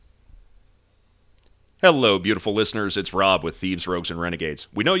Hello, beautiful listeners. It's Rob with Thieves, Rogues, and Renegades.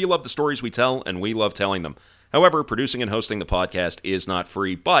 We know you love the stories we tell, and we love telling them. However, producing and hosting the podcast is not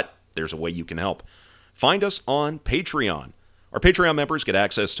free, but there's a way you can help. Find us on Patreon. Our Patreon members get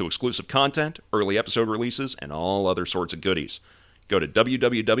access to exclusive content, early episode releases, and all other sorts of goodies. Go to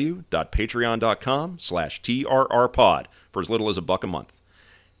www.patreon.com/TRRpod for as little as $1 a month.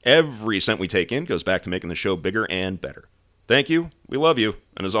 Every cent we take in goes back to making the show bigger and better. Thank you, we love you,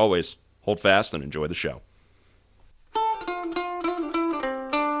 and as always, hold fast and enjoy the show.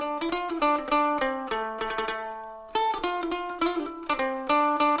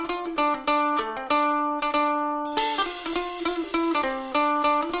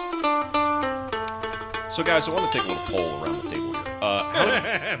 So, guys, I want to take a little poll around the table here.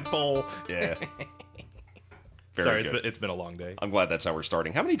 Poll. Yeah. Very Sorry, good. it's been a long day. I'm glad that's how we're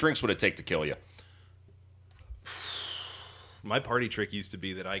starting. How many drinks would it take to kill you? My party trick used to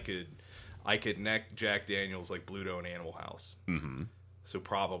be that I could neck Jack Daniels like Bluto and Animal House. Mm-hmm. So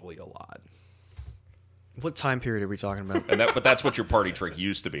probably a lot. What time period are we talking about? But that's what your party trick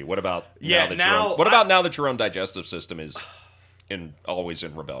used to be. What about Yeah, now that your own digestive system is always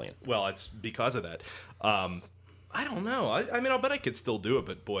in rebellion? Well, it's because of that. I don't know. I mean, I'll bet I could still do it,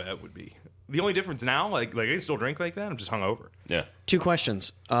 but boy, that would be the only difference now. Like I can still drink like that. I'm just hungover. Yeah. 2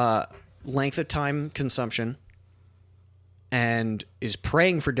 questions. Length of time consumption, and is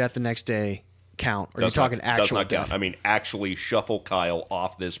praying for death the next day count? Or are you talking actual does not death? count. I mean, actually shuffle Kyle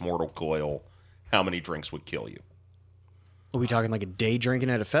off this mortal coil. How many drinks would kill you? Are we talking like a day drinking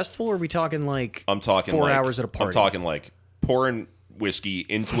at a festival, or are we talking like I'm talking 4 like, hours at a party? I'm talking like pouring whiskey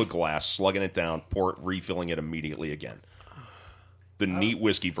into a glass, slugging it down, refilling it immediately again. The neat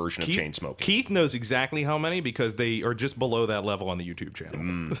whiskey version of chain smoking. Keith knows exactly how many because they are just below that level on the YouTube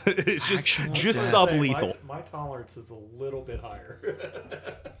channel. It's just sub-lethal. My tolerance is a little bit higher.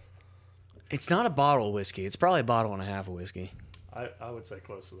 It's not a bottle of whiskey. It's probably a bottle and a half of whiskey. I would say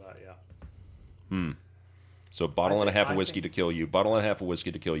close to that, yeah. So bottle and a half of whiskey to kill you. Bottle and a half of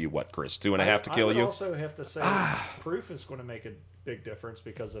whiskey to kill you. What, Chris? 2.5 to kill you? I also have to say proof is going to make a big difference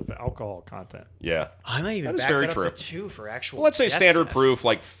because of alcohol content. Yeah. I might even That is back very that true. up to 2 for actual. Well, let's say death standard death. proof,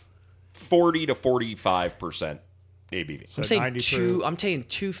 like 40 to 45% ABV. I'm saying 90 two. proof. I'm saying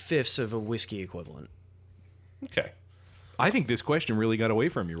 2/5 of a whiskey equivalent. Okay. I think this question really got away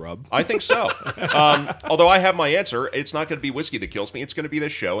from you, Rob. I think so. Although I have my answer. It's not going to be whiskey that kills me. It's going to be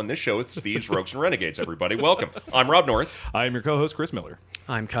this show, and this show is Thieves, Rogues, and Renegades, everybody. Welcome. I'm Rob North. I am your co-host, Chris Miller.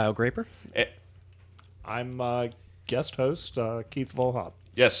 I'm Kyle Graper. I'm guest host Keith Volhop.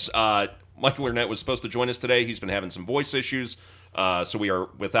 Yes, Michael Arnett was supposed to join us today. He's been having some voice issues, so we are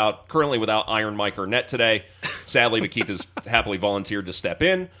currently without Iron Mike Arnett today. Sadly, but Keith has happily volunteered to step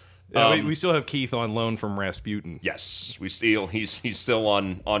in. We still have Keith on loan from Rasputin. Yes, he's still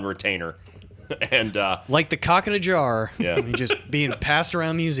on retainer, and Like the cock in a jar. Yeah. I mean, just being passed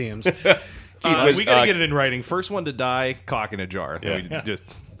around museums. Keith We got to get it in writing. First one to die, cock in a jar. Then we just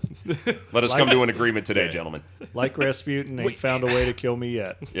let us come to an agreement today, gentlemen. Like Rasputin, ain't found a way to kill me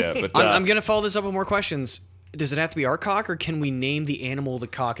yet. Yeah, but I'm going to follow this up with more questions. Does it have to be our cock, or can we name the animal the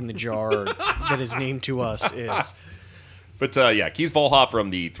cock in the jar that is named to us is? But yeah, Keith Volhop from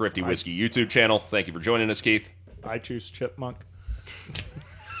the Thrifty Whiskey YouTube channel. Thank you for joining us, Keith. I choose chipmunk.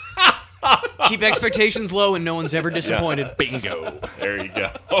 Keep expectations low and no one's ever disappointed. bingo. There you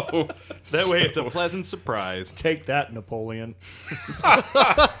go. That way it's a pleasant surprise. Take that, Napoleon.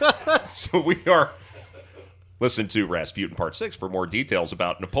 So we are listen to Rasputin Part 6 for more details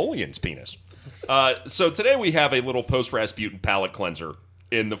about Napoleon's penis. So today we have a little post-Rasputin palate cleanser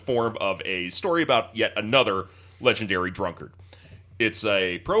in the form of a story about yet another legendary drunkard. It's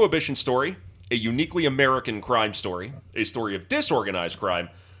a prohibition story, a uniquely American crime story, a story of disorganized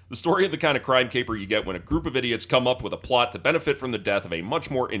crime, the story of the kind of crime caper you get when a group of idiots come up with a plot to benefit from the death of a much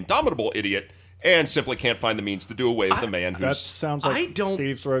more indomitable idiot and simply can't find the means to do away with a man That who's... sounds like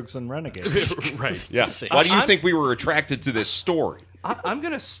Thieves, Rogues, and Renegades. Right. Yeah. Why do you think we were attracted to this story? I'm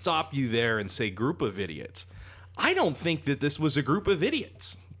going to stop you there and say group of idiots. I don't think that this was a group of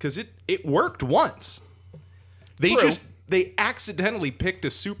idiots because it worked once. They accidentally picked a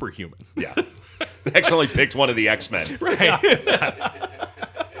superhuman. Yeah. They actually picked one of the X-Men. Right.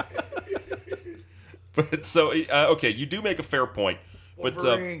 But so, okay, you do make a fair point. But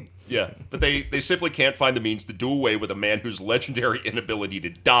yeah, but they simply can't find the means to do away with a man whose legendary inability to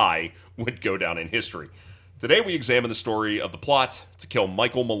die would go down in history. Today we examine the story of the plot to kill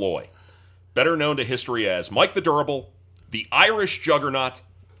Michael Malloy, better known to history as Mike the Durable, the Irish Juggernaut,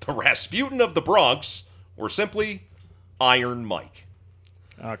 the Rasputin of the Bronx, or simply Iron Mike.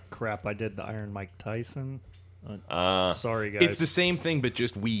 Oh, crap. I did the Iron Mike Tyson. Sorry, guys. It's the same thing, but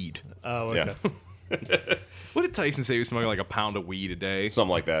just weed. Oh, okay. Yeah. What did Tyson say? He was smoking like a pound of weed a day. Something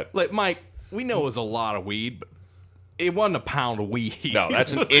like that. Like, Mike, we know it was a lot of weed, but it wasn't a pound of weed. No,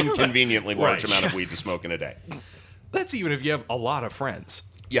 that's an inconveniently large Right. amount of weed to smoke in a day. That's even if you have a lot of friends.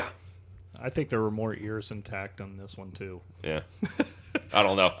 Yeah. I think there were more ears intact on this one too. Yeah. I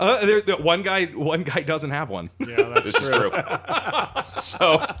don't know. One guy doesn't have one. Yeah, that's This is true.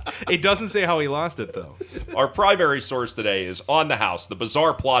 So, It doesn't say how he lost it, though. our primary source today is On the House, The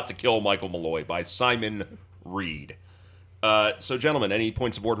Bizarre Plot to Kill Michael Malloy by Simon Reed. So, gentlemen, any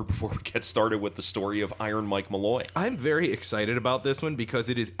points of order before we get started with the story of Iron Mike Malloy? I'm very excited about this one because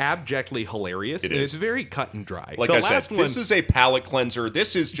it is abjectly hilarious and is. it's very cut and dry. Like the I said, last this is a palate cleanser.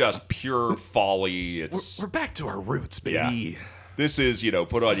 This is just pure folly. It's we're back to our roots, baby. Yeah. This is,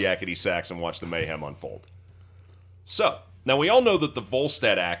 put on yakety sax and watch the mayhem unfold. So, now we all know that the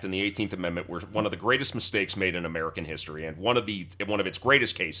Volstead Act and the 18th Amendment were one of the greatest mistakes made in American history and one of its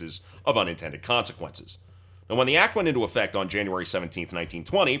greatest cases of unintended consequences. Now, when the act went into effect on January 17,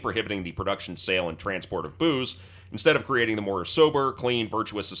 1920, prohibiting the production, sale, and transport of booze, instead of creating the more sober, clean,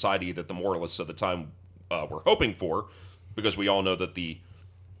 virtuous society that the moralists of the time were hoping for, because we all know that the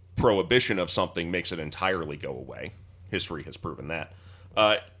prohibition of something makes it entirely go away. History has proven that.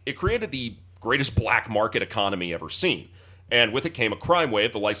 It created the greatest black market economy ever seen. And with it came a crime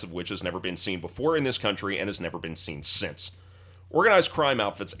wave, the likes of which has never been seen before in this country and has never been seen since. Organized crime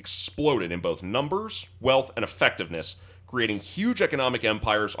outfits exploded in both numbers, wealth, and effectiveness, creating huge economic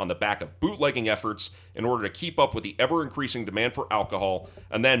empires on the back of bootlegging efforts in order to keep up with the ever-increasing demand for alcohol,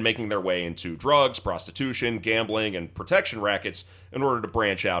 and then making their way into drugs, prostitution, gambling, and protection rackets in order to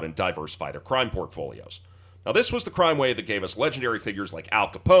branch out and diversify their crime portfolios. Now, this was the crime wave that gave us legendary figures like Al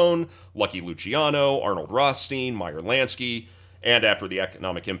Capone, Lucky Luciano, Arnold Rothstein, Meyer Lansky, and after the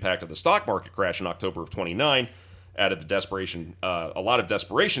economic impact of the stock market crash in October of 29, added a lot of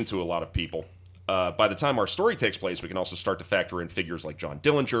desperation to a lot of people. By the time our story takes place, we can also start to factor in figures like John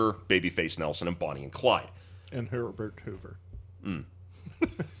Dillinger, Babyface Nelson, and Bonnie and Clyde. And Herbert Hoover.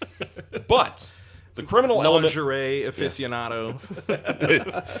 But the criminal element... Lingerie aficionado.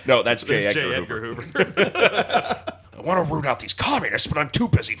 No, that's J. It's Edgar Hoover. Hoover. I want to root out these communists, but I'm too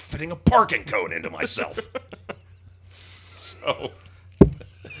busy fitting a parking cone into myself. So...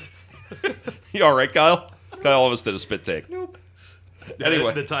 You all right, Kyle? Kyle almost did a spit take. Nope.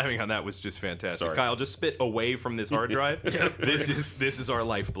 Anyway. The timing on that was just fantastic. Sorry. Kyle, just spit away from this hard drive. This is our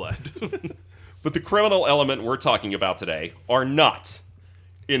lifeblood. But the criminal element we're talking about today are not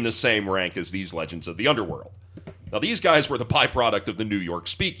in the same rank as these legends of the underworld. Now, these guys were the byproduct of the New York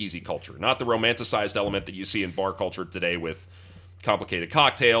speakeasy culture, not the romanticized element that you see in bar culture today with complicated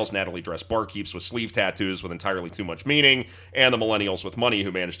cocktails, Natalie dressed barkeeps with sleeve tattoos with entirely too much meaning, and the millennials with money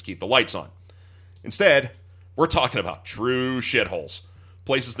who managed to keep the lights on. Instead, we're talking about true shitholes.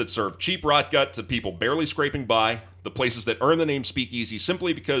 Places that serve cheap rot gut to people barely scraping by. The places that earn the name speakeasy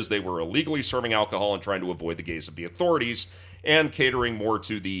simply because they were illegally serving alcohol and trying to avoid the gaze of the authorities, and catering more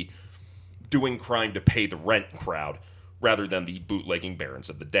to the doing crime to pay the rent crowd, rather than the bootlegging barons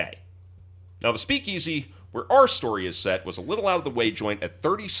of the day. Now, the speakeasy, where our story is set, was a little out of the way joint at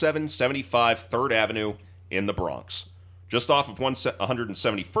 3775 3rd Avenue in the Bronx. Just off of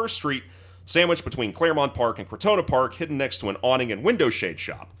 171st Street, sandwiched between Claremont Park and Crotona Park, hidden next to an awning and window shade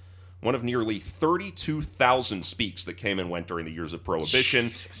shop. One of nearly 32,000 speaks that came and went during the years of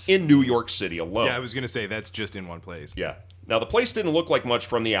Prohibition in New York City alone. Yeah, I was going to say that's just in one place. Yeah. Now, the place didn't look like much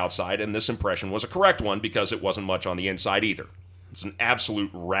from the outside, and this impression was a correct one because it wasn't much on the inside either. It's an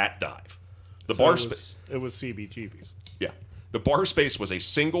absolute rat dive. The bar space. It was CBGB's. Yeah. The bar space was a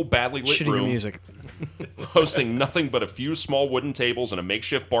single badly lit Shitty room music. hosting nothing but a few small wooden tables and a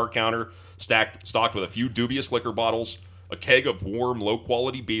makeshift bar counter stocked with a few dubious liquor bottles, a keg of warm,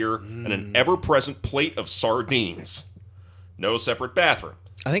 low-quality beer, and an ever-present plate of sardines. No separate bathroom.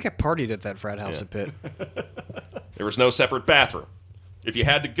 I think I partied at that frat house a bit. There was no separate bathroom. If you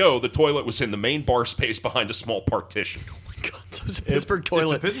had to go, the toilet was in the main bar space behind a small partition. God, so it's a Pittsburgh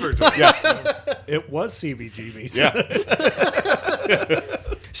toilet. It's a Pittsburgh toilet. Yeah. It was CBGB's. Yeah.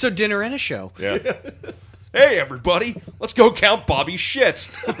 So dinner and a show. Yeah. Hey, everybody, let's go count Bobby's shit.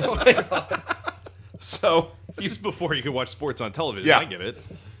 So, This is before you could watch sports on television. Yeah. I get it.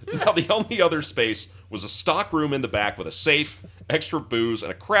 now the only other space was a stock room in the back with a safe, extra booze,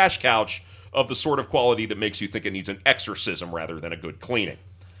 and a crash couch of the sort of quality that makes you think it needs an exorcism rather than a good cleaning.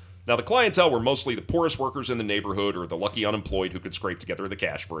 Now, the clientele were mostly the poorest workers in the neighborhood or the lucky unemployed who could scrape together the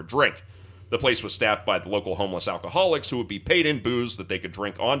cash for a drink. The place was staffed by the local homeless alcoholics who would be paid in booze that they could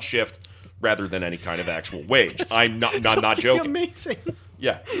drink on shift rather than any kind of actual wage. I'm not joking. Amazing.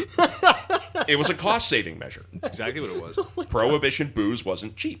 Yeah. It was a cost-saving measure. That's exactly what it was. Prohibition booze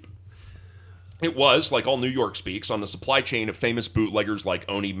wasn't cheap. It was, like all New York speaks, on the supply chain of famous bootleggers like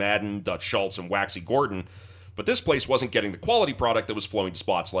Oni Madden, Dutch Schultz, and Waxy Gordon, but this place wasn't getting the quality product that was flowing to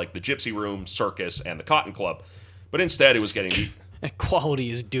spots like the Gypsy Room, Circus, and the Cotton Club. But instead, it was getting the...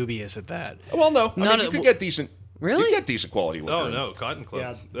 Quality is dubious at that. Well, no. You could get decent... Really? You could get decent quality liquor. Oh, no, Cotton Club.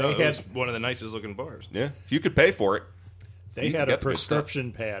 Yeah, That they was had- one of the nicest looking bars. Yeah, if you could pay for it. They You can had a get the good stuff.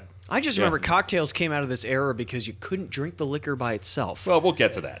 prescription pad. I just remember cocktails came out of this era because you couldn't drink the liquor by itself. Well, we'll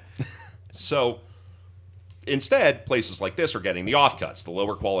get to that. So, instead, places like this are getting the offcuts, the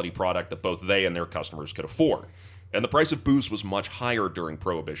lower quality product that both they and their customers could afford. And the price of booze was much higher during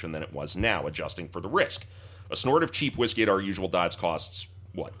Prohibition than it was now, adjusting for the risk. A snort of cheap whiskey at our usual dives costs,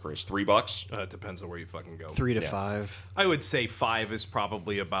 what, Chris, $3? It depends on where you fucking go. 3 to 5. I would say 5 is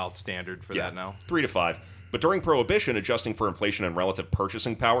probably about standard for that now. 3 to 5. But during Prohibition, adjusting for inflation and relative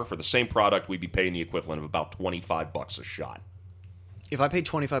purchasing power, for the same product, we'd be paying the equivalent of about $25 a shot. If I paid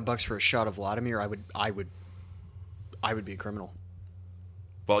 $25 for a shot of Vladimir, I would be a criminal.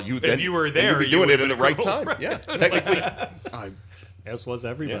 Well, If you were there, you'd be you doing it would've in the been right criminal. time. Yeah, technically, As was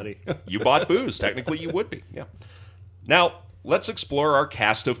everybody. you bought booze. Technically, you would be. Yeah. Now, let's explore our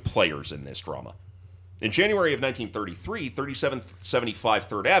cast of players in this drama. In January of 1933, 3775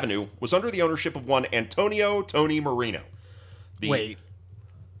 3rd Avenue was under the ownership of one Antonio Tony Marino. Wait.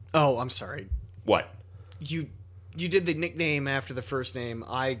 Oh, I'm sorry. What? You did the nickname after the first name.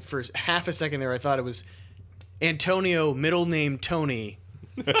 For half a second there, I thought it was Antonio, middle name Tony.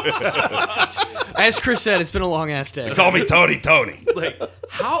 As Chris said, it's been a long ass day. Call me Tony. Like,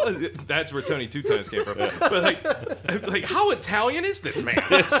 how... That's where Tony Two Tones came from. But, like, how Italian is this man?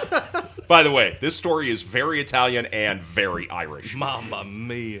 By the way, this story is very Italian and very Irish. Mamma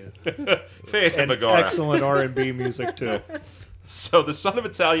mia. Feta And Bagara. excellent R&B music, too. So, the son of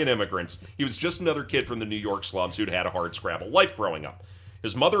Italian immigrants, he was just another kid from the New York slums who'd had a hard scrabble life growing up.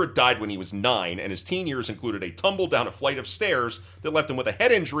 His mother had died when he was 9, and his teen years included a tumble down a flight of stairs that left him with a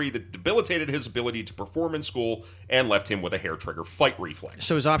head injury that debilitated his ability to perform in school and left him with a hair trigger fight reflex.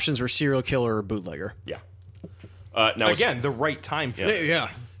 So his options were serial killer or bootlegger. Yeah. Now Again, the right time for this. Yeah.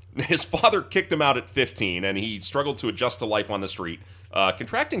 His father kicked him out at 15, and he struggled to adjust to life on the street,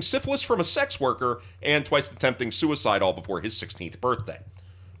 contracting syphilis from a sex worker and twice attempting suicide all before his 16th birthday.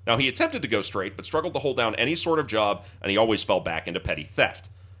 Now, he attempted to go straight, but struggled to hold down any sort of job, and he always fell back into petty theft.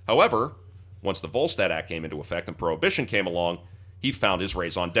 However, once the Volstead Act came into effect and Prohibition came along, he found his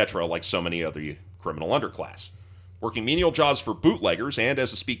raison d'etre like so many other criminal underclass. Working menial jobs for bootleggers and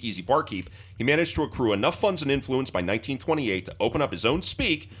as a speakeasy barkeep, he managed to accrue enough funds and influence by 1928 to open up his own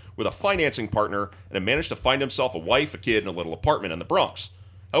speak with a financing partner and had managed to find himself a wife, a kid, and a little apartment in the Bronx.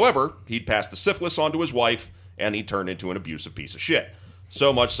 However, he'd passed the syphilis on to his wife, and he turned into an abusive piece of shit.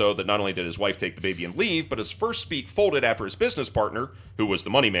 So much so that not only did his wife take the baby and leave, but his first speak folded after his business partner, who was the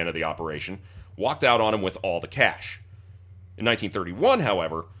money man of the operation, walked out on him with all the cash. In 1931,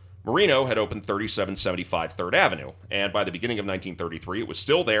 however, Marino had opened 3775 3rd Avenue, and by the beginning of 1933, it was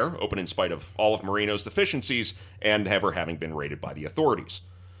still there, open in spite of all of Marino's deficiencies and never having been raided by the authorities.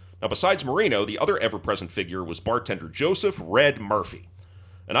 Now, besides Marino, the other ever-present figure was bartender Joseph Red Murphy.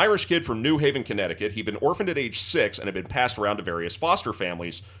 An Irish kid from New Haven, Connecticut, he'd been orphaned at age 6 and had been passed around to various foster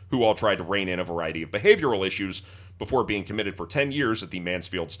families who all tried to rein in a variety of behavioral issues before being committed for 10 years at the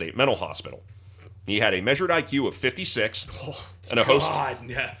Mansfield State Mental Hospital. He had a measured IQ of 56 and a host...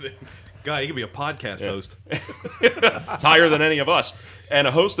 God, he could be a podcast host. It's higher than any of us. And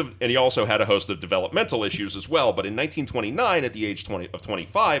he also had a host of developmental issues as well. But in 1929, at the age of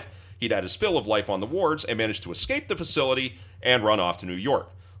 25, he'd had his fill of life on the wards and managed to escape the facility and run off to New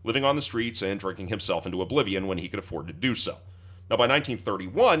York, living on the streets and drinking himself into oblivion when he could afford to do so. Now, by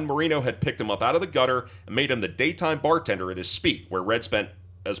 1931, Marino had picked him up out of the gutter and made him the daytime bartender at his speak, where Red spent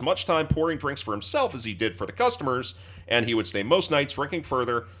as much time pouring drinks for himself as he did for the customers, and he would stay most nights drinking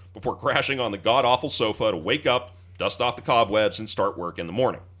further before crashing on the god-awful sofa to wake up, dust off the cobwebs, and start work in the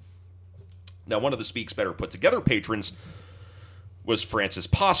morning. Now, one of the Speak's better put-together patrons was Francis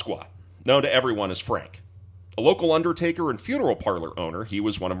Pasqua, known to everyone as Frank. A local undertaker and funeral parlor owner, he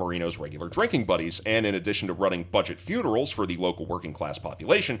was one of Marino's regular drinking buddies, and in addition to running budget funerals for the local working-class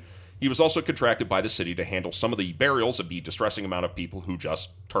population, he was also contracted by the city to handle some of the burials of the distressing amount of people who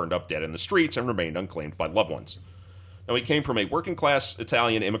just turned up dead in the streets and remained unclaimed by loved ones. Now, he came from a working-class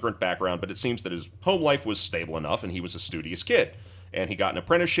Italian immigrant background, but it seems that his home life was stable enough and he was a studious kid, and he got an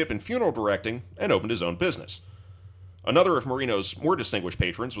apprenticeship in funeral directing and opened his own business. Another of Marino's more distinguished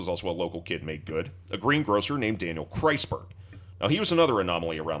patrons was also a local kid made good, a greengrocer named Daniel Kreisberg. Now, he was another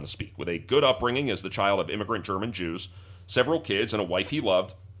anomaly around the Speak, with a good upbringing as the child of immigrant German Jews, several kids and a wife he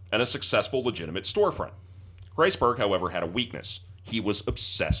loved, and a successful, legitimate storefront. Kreisberg, however, had a weakness. He was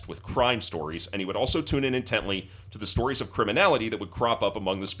obsessed with crime stories, and he would also tune in intently to the stories of criminality that would crop up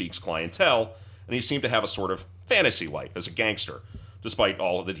among the Speaks clientele, and he seemed to have a sort of fantasy life as a gangster, despite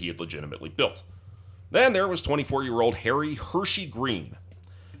all that he had legitimately built. Then there was 24-year-old Harry Hershey Green,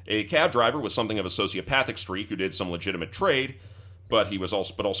 a cab driver with something of a sociopathic streak who did some legitimate trade, but he was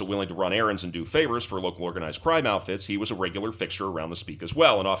also willing to run errands and do favors for local organized crime outfits. He was a regular fixture around the Speak as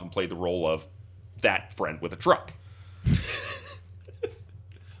well, and often played the role of that friend with a truck.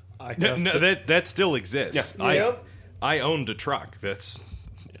 That still exists. Yeah. I owned a truck. That's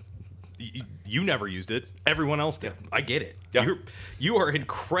you never used it. Everyone else did. I get it. Yeah. You are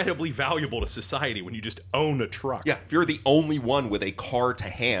incredibly valuable to society when you just own a truck. Yeah, if you're the only one with a car to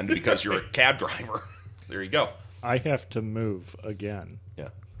hand because you're a cab driver, there you go. I have to move again. Yeah.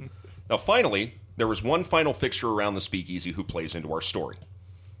 Now, finally, there was one final fixture around the Speakeasy who plays into our story.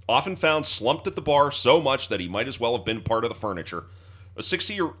 Often found slumped at the bar so much that he might as well have been part of the furniture.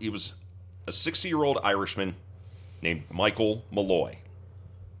 He was a 60-year-old Irishman named Michael Malloy.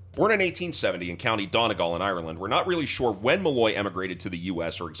 Born in 1870 in County Donegal in Ireland, we're not really sure when Malloy emigrated to the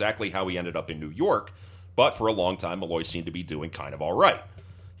U.S. or exactly how he ended up in New York, but for a long time, Malloy seemed to be doing kind of all right.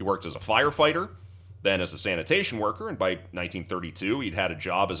 He worked as a firefighter, then as a sanitation worker, and by 1932, he'd had a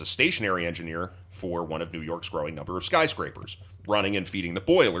job as a stationary engineer for one of New York's growing number of skyscrapers, running and feeding the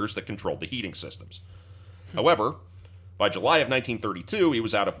boilers that controlled the heating systems. However, by July of 1932, he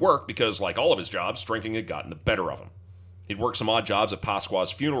was out of work because, like all of his jobs, drinking had gotten the better of him. He'd worked some odd jobs at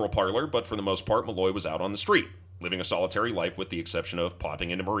Pasqua's funeral parlor, but for the most part, Malloy was out on the street, living a solitary life with the exception of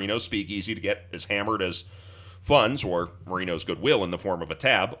popping into Marino's Speakeasy to get as hammered as funds, or Marino's goodwill in the form of a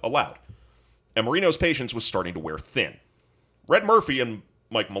tab, allowed. And Marino's patience was starting to wear thin. Red Murphy and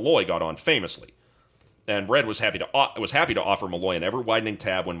Mike Malloy got on famously, and Red was happy to offer Malloy an ever-widening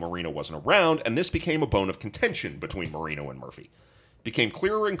tab when Marino wasn't around, and this became a bone of contention between Marino and Murphy. It became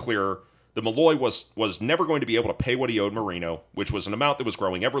clearer and clearer that Malloy was never going to be able to pay what he owed Marino, which was an amount that was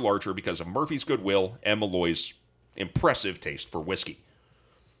growing ever larger because of Murphy's goodwill and Malloy's impressive taste for whiskey.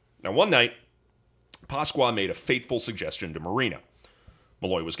 Now, one night, Pasqua made a fateful suggestion to Marino.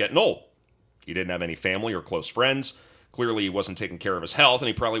 Malloy was getting old. He didn't have any family or close friends. Clearly, he wasn't taking care of his health, and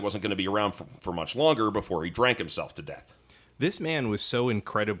he probably wasn't going to be around for much longer before he drank himself to death. This man was so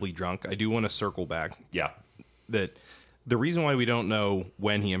incredibly drunk. I do want to circle back. Yeah. That the reason why we don't know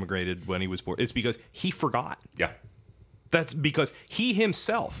when he immigrated, when he was born, is because he forgot. Yeah. That's because he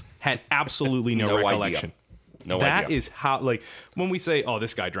himself had absolutely no recollection. Idea. No that idea. is how, like, when we say, oh,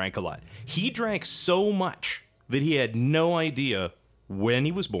 this guy drank a lot. He drank so much that he had no idea when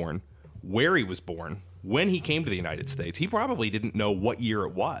he was born, where he was born, when he came to the United States. He probably didn't know what year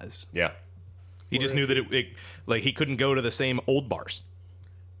it was. Yeah. He just knew that like he couldn't go to the same old bars.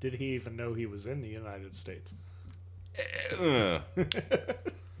 Did he even know he was in the United States?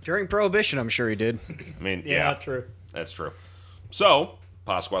 During Prohibition, I'm sure he did. I mean, Yeah, true. That's true. So,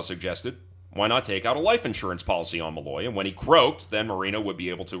 Pasqua suggested, why not take out a life insurance policy on Malloy, and when he croaked, then Marino would be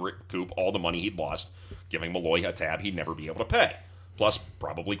able to recoup all the money he'd lost, giving Malloy a tab he'd never be able to pay, plus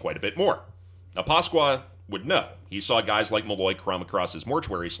probably quite a bit more. Now, Pasqua would know. He saw guys like Malloy crumb across his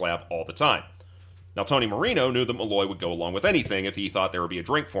mortuary slab all the time. Now, Tony Marino knew that Malloy would go along with anything if he thought there would be a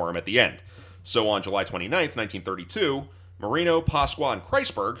drink for him at the end. So on July 29th, 1932, Marino, Pasqua, and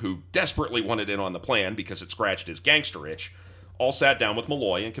Kreisberg, who desperately wanted in on the plan because it scratched his gangster itch, all sat down with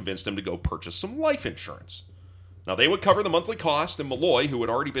Malloy and convinced him to go purchase some life insurance. Now, they would cover the monthly cost, and Malloy, who had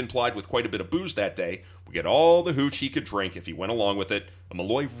already been plied with quite a bit of booze that day, would get all the hooch he could drink if he went along with it, and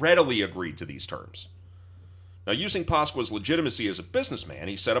Malloy readily agreed to these terms. Now, using Pasqua's legitimacy as a businessman,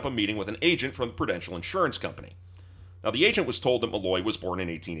 he set up a meeting with an agent from the Prudential Insurance Company. Now, the agent was told that Malloy was born in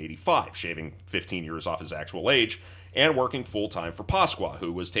 1885, shaving 15 years off his actual age, and working full-time for Pasqua,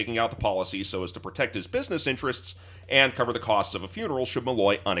 who was taking out the policy so as to protect his business interests and cover the costs of a funeral should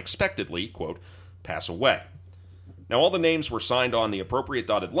Malloy unexpectedly, quote, pass away. Now, all the names were signed on the appropriate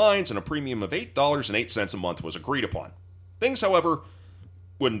dotted lines, and a premium of $8.08 a month was agreed upon. Things, however,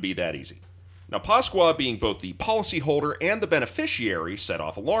 wouldn't be that easy. Now, Pasqua, being both the policyholder and the beneficiary, set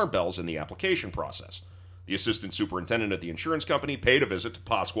off alarm bells in the application process. The assistant superintendent at the insurance company paid a visit to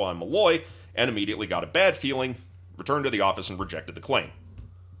Pasqua and Malloy and immediately got a bad feeling, returned to the office, and rejected the claim.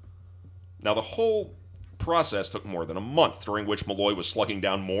 Now, the whole process took more than a month, during which Malloy was slugging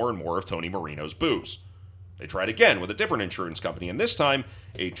down more and more of Tony Marino's booze. They tried again with a different insurance company, and this time,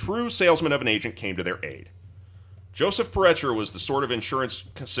 a true salesman of an agent came to their aid. Joseph Perecher was the sort of insurance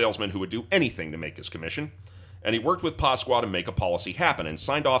salesman who would do anything to make his commission, and he worked with Pasqua to make a policy happen and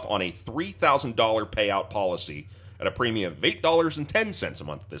signed off on a $3,000 payout policy at a premium of $8.10 a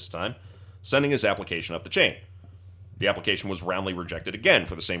month this time, sending his application up the chain. The application was roundly rejected again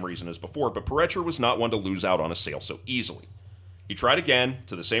for the same reason as before, but Perecher was not one to lose out on a sale so easily. He tried again,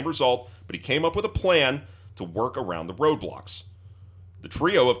 to the same result, but he came up with a plan to work around the roadblocks. The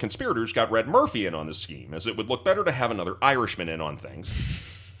trio of conspirators got Red Murphy in on the scheme, as it would look better to have another Irishman in on things.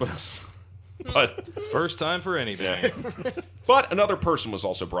 But First time for anything. But another person was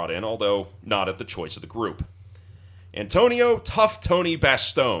also brought in, although not at the choice of the group. Antonio Tough Tony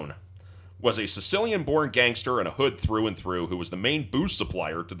Bastone was a Sicilian-born gangster and a hood through and through who was the main booze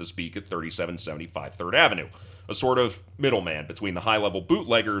supplier to the Speak at 3775 3rd Avenue, a sort of middleman between the high-level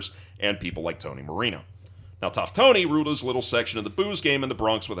bootleggers and people like Tony Marino. Now, Tough Tony ruled his little section of the booze game in the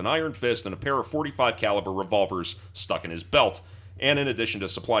Bronx with an iron fist and a pair of .45 caliber revolvers stuck in his belt. And in addition to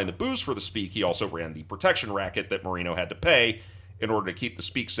supplying the booze for the Speak, he also ran the protection racket that Marino had to pay in order to keep the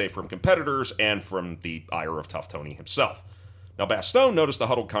Speak safe from competitors and from the ire of Tough Tony himself. Now, Bastone noticed the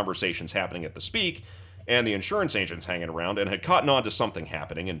huddled conversations happening at the Speak and the insurance agents hanging around and had caught on to something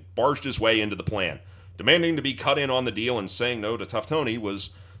happening and barged his way into the plan, demanding to be cut in on the deal, and saying no to Tough Tony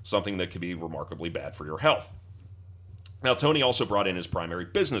was something that could be remarkably bad for your health. Now, Tony also brought in his primary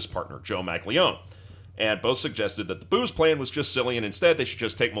business partner, Joe Maglione, and both suggested that the booze plan was just silly and instead they should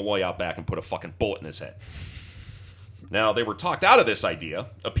just take Malloy out back and put a fucking bullet in his head. Now, they were talked out of this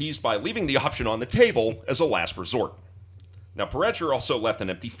idea, appeased by leaving the option on the table as a last resort. Now, Perecher also left an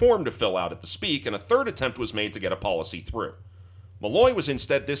empty form to fill out at the Speak, and a third attempt was made to get a policy through. Malloy was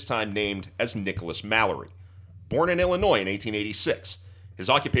instead this time named as Nicholas Mallory. Born in Illinois in 1886, his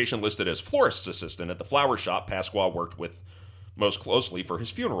occupation listed as florist's assistant at the flower shop Pasqua worked with most closely for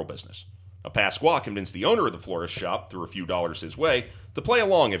his funeral business. Pasqua convinced the owner of the florist shop, threw a few dollars his way, to play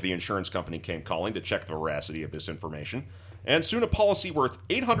along if the insurance company came calling to check the veracity of this information, and soon a policy worth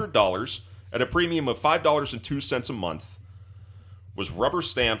 $800 at a premium of $5.02 a month was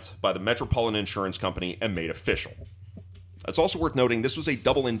rubber-stamped by the Metropolitan Insurance Company and made official. It's also worth noting this was a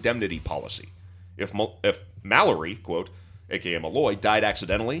double indemnity policy. If Mallory, quote, a.k.a. Malloy, died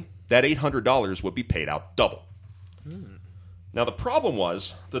accidentally, that $800 would be paid out double. Now, the problem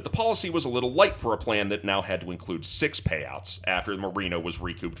was that the policy was a little light for a plan that now had to include 6 payouts after Marino was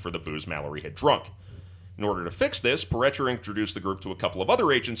recouped for the booze Mallory had drunk. In order to fix this, Perecher introduced the group to a couple of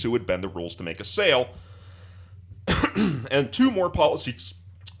other agents who would bend the rules to make a sale, and 2 more policies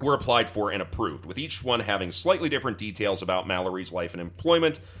were applied for and approved, with each one having slightly different details about Mallory's life and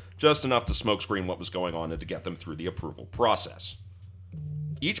employment, just enough to smokescreen what was going on and to get them through the approval process.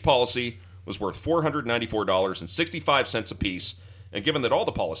 Each policy was worth $494.65 apiece, and given that all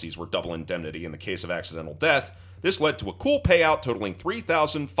the policies were double indemnity in the case of accidental death, this led to a cool payout totaling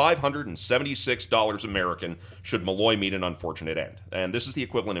 $3,576 American should Malloy meet an unfortunate end. And this is the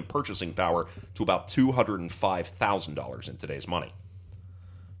equivalent in purchasing power to about $205,000 in today's money.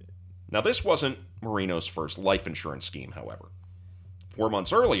 Now, this wasn't Marino's first life insurance scheme, however. 4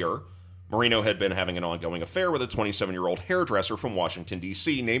 months earlier, Marino had been having an ongoing affair with a 27-year-old hairdresser from Washington,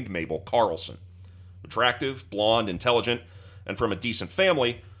 D.C. named Mabel Carlson. Attractive, blonde, intelligent, and from a decent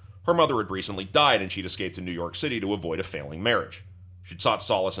family, her mother had recently died and she'd escaped to New York City to avoid a failing marriage. She'd sought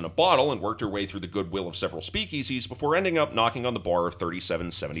solace in a bottle and worked her way through the goodwill of several speakeasies before ending up knocking on the bar of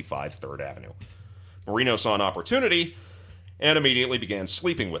 3775 3rd Avenue. Marino saw an opportunity and immediately began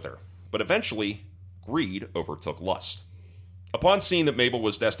sleeping with her, but eventually, greed overtook lust. Upon seeing that Mabel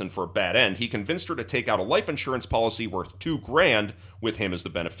was destined for a bad end, he convinced her to take out a life insurance policy worth $2,000 with him as the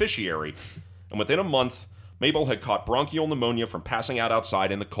beneficiary, and within a month, Mabel had caught bronchial pneumonia from passing out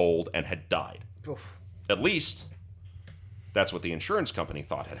outside in the cold and had died. Oof. At least, that's what the insurance company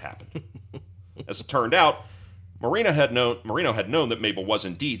thought had happened. As it turned out, Marino had known that Mabel was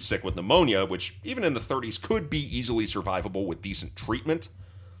indeed sick with pneumonia, which even in the 30s could be easily survivable with decent treatment.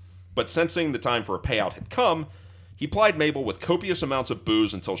 But sensing the time for a payout had come, he plied Mabel with copious amounts of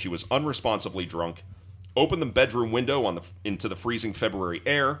booze until she was unresponsibly drunk, opened the bedroom window into the freezing February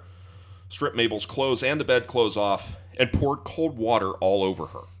air, stripped Mabel's clothes and the bedclothes off, and poured cold water all over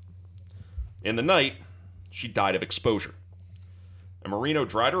her. In the night, she died of exposure. And Marino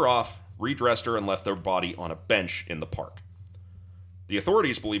dried her off, redressed her, and left her body on a bench in the park. The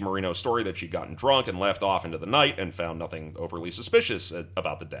authorities believe Marino's story that she'd gotten drunk and left off into the night and found nothing overly suspicious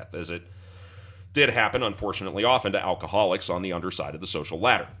about the death, as it did happen, unfortunately, often to alcoholics on the underside of the social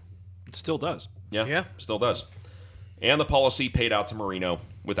ladder. It still does. Yeah, still does. And the policy paid out to Marino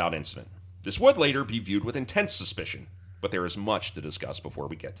without incident. This would later be viewed with intense suspicion, but there is much to discuss before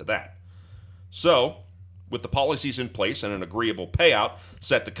we get to that. So, with the policies in place and an agreeable payout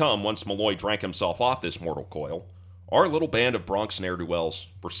set to come once Malloy drank himself off this mortal coil, our little band of Bronx ne'er-do-wells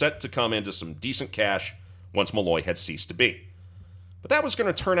were set to come into some decent cash once Malloy had ceased to be. But that was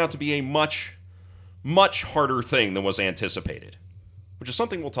going to turn out to be a much, much harder thing than was anticipated, which is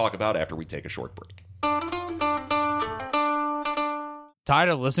something we'll talk about after we take a short break. Tired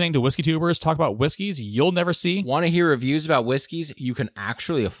of listening to whiskey tubers talk about whiskeys you'll never see? Want to hear reviews about whiskeys you can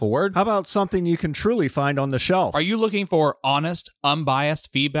actually afford? How about something you can truly find on the shelf? Are you looking for honest,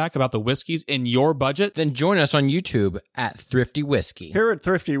 unbiased feedback about the whiskeys in your budget? Then join us on YouTube at Thrifty Whiskey. Here at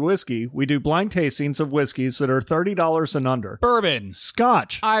Thrifty Whiskey, we do blind tastings of whiskeys that are $30 and under. Bourbon,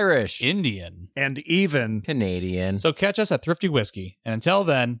 Scotch, Irish, Indian, and even Canadian. So catch us at Thrifty Whiskey. And until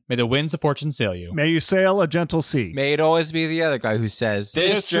then, may the winds of fortune sail you. may you sail a gentle sea. May it always be the other guy who says,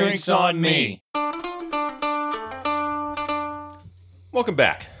 This drink's on me. Welcome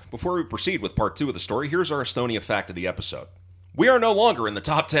back. Before we proceed with part 2 of the story, here's our Estonia fact of the episode. We are no longer in the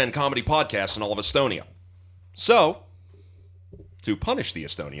top 10 comedy podcasts in all of Estonia. So, to punish the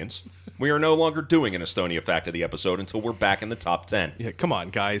Estonians, we are no longer doing an Estonia fact of the episode until we're back in the top 10. Yeah, come on,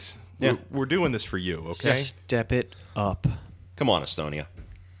 guys. Yeah. We're doing this for you, okay? Step it up. Come on, Estonia.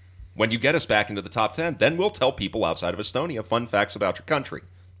 When you get us back into the top 10, then we'll tell people outside of Estonia fun facts about your country.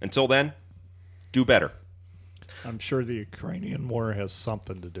 Until then, do better. I'm sure the Ukrainian war has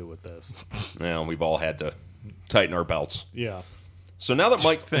something to do with this. Well, we've all had to tighten our belts. Yeah. So now that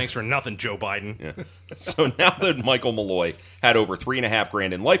Mike... Thanks for nothing, Joe Biden. Yeah. So now that Michael Malloy had over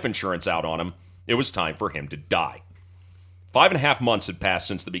 $3,500 in life insurance out on him, it was time for him to die. 5.5 months had passed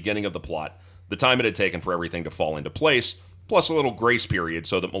since the beginning of the plot, the time it had taken for everything to fall into place, plus a little grace period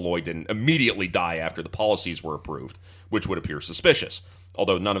so that Malloy didn't immediately die after the policies were approved, which would appear suspicious.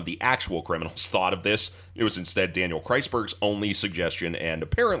 Although none of the actual criminals thought of this, it was instead Daniel Kreisberg's only suggestion and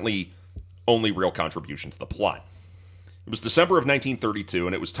apparently only real contribution to the plot. It was December of 1932,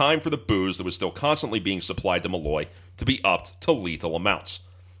 and it was time for the booze that was still constantly being supplied to Malloy to be upped to lethal amounts.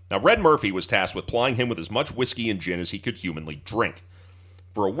 Now, Red Murphy was tasked with plying him with as much whiskey and gin as he could humanly drink.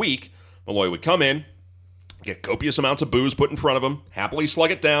 For a week, Malloy would come in, get copious amounts of booze put in front of him, happily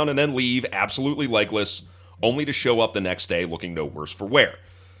slug it down, and then leave absolutely legless, only to show up the next day looking no worse for wear.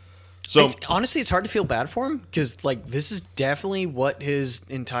 So Honestly, it's hard to feel bad for him because, like, this is definitely what his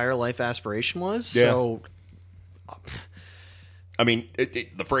entire life aspiration was. Yeah. So, I mean,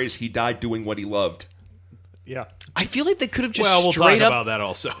 the phrase, he died doing what he loved. Yeah. I feel like they could have just Well, we'll talk straight up. about that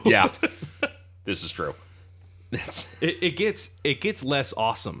also. Yeah, this is true. It gets less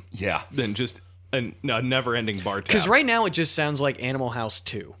awesome Yeah, than just a never-ending bar tab. Because right now it just sounds like Animal House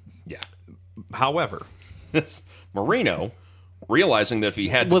 2. yeah. However, Marino, realizing that if he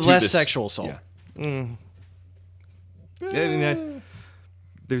had to With do less this, sexual assault. Yeah.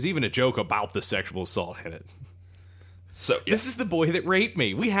 there's even a joke about the sexual assault in it. So yeah. This is the boy that raped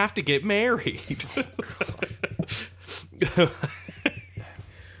me. We have to get married.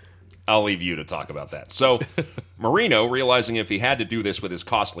 I'll leave you to talk about that. So, Marino, realizing if he had to do this with his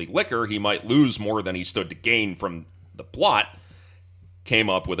costly liquor, he might lose more than he stood to gain from the plot, came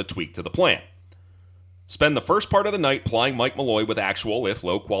up with a tweak to the plan. Spend the first part of the night plying Mike Malloy with actual, if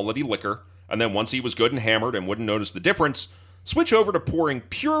low-quality liquor, and then once he was good and hammered and wouldn't notice the difference, switch over to pouring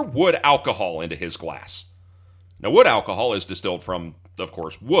pure wood alcohol into his glass. Now, wood alcohol is distilled from, of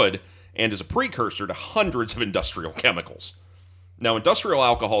course, wood, and is a precursor to hundreds of industrial chemicals. Now, industrial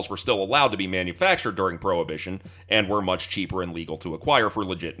alcohols were still allowed to be manufactured during Prohibition and were much cheaper and legal to acquire for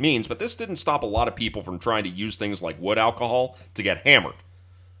legit means, but this didn't stop a lot of people from trying to use things like wood alcohol to get hammered.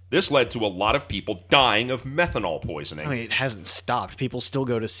 This led to a lot of people dying of methanol poisoning. I mean, it hasn't stopped. People still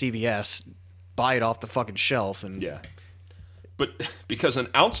go to CVS, buy it off the fucking shelf, and Yeah. But because an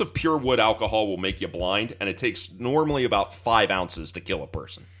ounce of pure wood alcohol will make you blind, and it takes normally about 5 ounces to kill a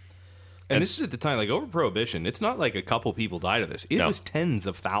person. And this is at the time, like, over Prohibition, it's not like a couple people died of this. It No. was tens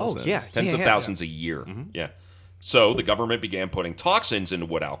of thousands. yeah. Tens of thousands a year. Yeah. So the government began putting toxins into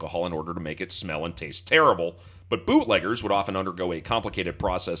wood alcohol in order to make it smell and taste terrible. But bootleggers would often undergo a complicated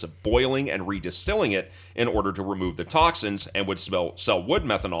process of boiling and redistilling it in order to remove the toxins and would sell wood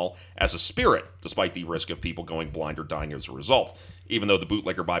methanol as a spirit, despite the risk of people going blind or dying as a result, even though the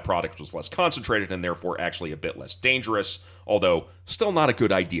bootlegger byproduct was less concentrated and therefore actually a bit less dangerous, although still not a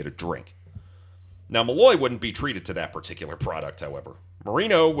good idea to drink. Now, Malloy wouldn't be treated to that particular product, however.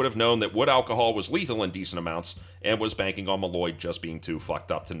 Marino would have known that wood alcohol was lethal in decent amounts and was banking on Malloy just being too fucked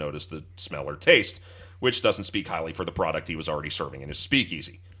up to notice the smell or taste, which doesn't speak highly for the product he was already serving in his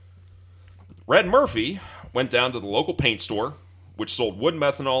speakeasy. Red Murphy went down to the local paint store, which sold wood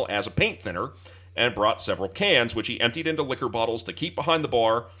methanol as a paint thinner, and brought several cans, which he emptied into liquor bottles to keep behind the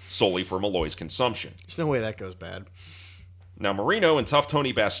bar solely for Malloy's consumption. there's no way that goes bad. Now, Marino and tough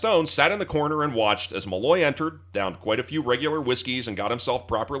Tony Bastone sat in the corner and watched as Malloy entered, downed quite a few regular whiskeys, and got himself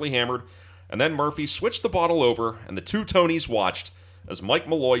properly hammered, and then Murphy switched the bottle over, and the two Tonys watched as Mike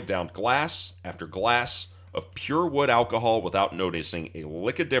Malloy downed glass after glass of pure wood alcohol without noticing a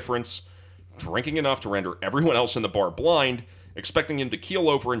lick of difference, drinking enough to render everyone else in the bar blind, expecting him to keel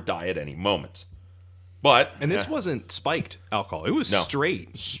over and die at any moment. But And this wasn't spiked alcohol. It was straight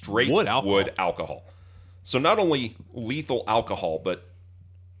wood alcohol. alcohol. So not only lethal alcohol, but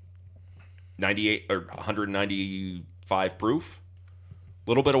 98 or 195 proof. A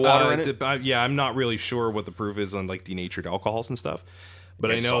little bit of water in it. I'm not really sure what the proof is on like denatured alcohols and stuff,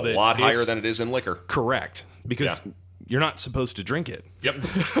 but It's I know that a lot higher it's than it is in liquor. correct because Yeah. you're not supposed to drink it. Yep.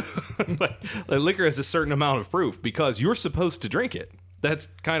 like liquor has a certain amount of proof because you're supposed to drink it. That's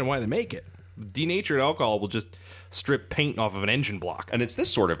kind of why they make it. Denatured alcohol will just strip paint off of an engine block. And it's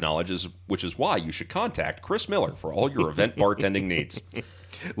this sort of knowledge which is why you should contact Chris Miller for all your event bartending needs.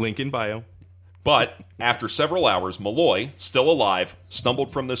 Link in bio. But after several hours, Malloy, still alive,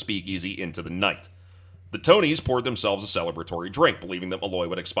 stumbled from the speakeasy into the night. The Tonys poured themselves a celebratory drink, believing that Malloy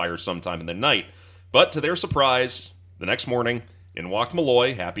would expire sometime in the night. But to their surprise, the next morning, in walked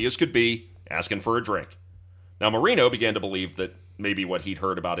Malloy, happy as could be, asking for a drink. Now, Marino began to believe that maybe what he'd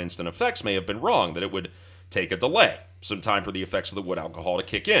heard about instant effects may have been wrong, that it would take a delay, some time for the effects of the wood alcohol to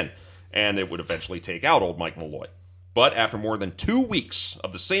kick in, and it would eventually take out old Mike Malloy. But after more than 2 weeks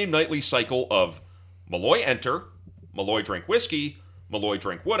of the same nightly cycle of Malloy enter, Malloy drink whiskey, Malloy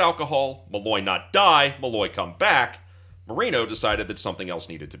drink wood alcohol, Malloy not die, Malloy come back, Marino decided that something else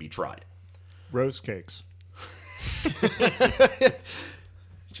needed to be tried. Rose cakes.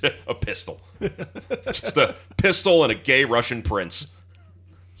 A pistol. Just a pistol and a gay Russian prince.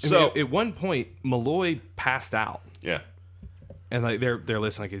 So, at one point, Malloy passed out. yeah. And like they're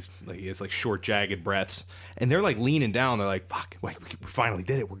listening, he has like short, jagged breaths, and they're like leaning down. They're like, "Fuck, we finally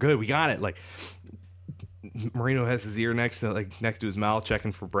did it. We're good. We got it." Like Marino has his ear next to his mouth,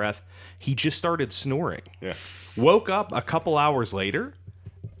 checking for breath. He just started snoring. Yeah. Woke up a couple hours later,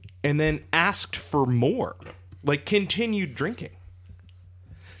 and then asked for more. Like continued drinking.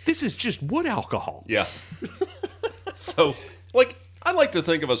 This is just wood alcohol. Yeah. So, like, I like to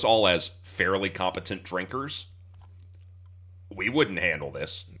think of us all as fairly competent drinkers. We wouldn't handle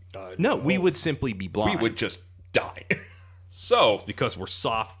this. No, we would simply be blind. We would just die. So, because we're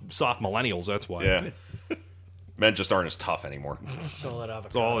soft millennials. That's why. yeah. Men just aren't as tough anymore. Sell that avocado.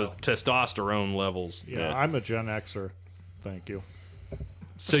 It's all his testosterone levels. Yeah, I'm a Gen Xer. Thank you.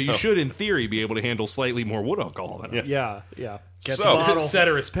 So you should, in theory, be able to handle slightly more wood alcohol than us. Yeah. Get So- the bottle.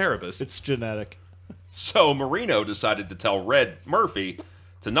 Ceteris paribus. It's genetic. So Marino decided to tell Red Murphy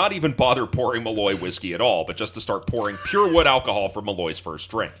to not even bother pouring Malloy whiskey at all, but just to start pouring pure wood alcohol for Malloy's first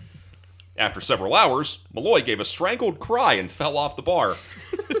drink. After several hours, Malloy gave a strangled cry and fell off the bar,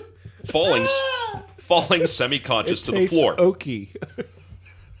 falling semi-conscious to the floor. Oaky.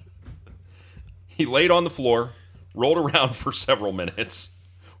 He laid on the floor, rolled around for several minutes,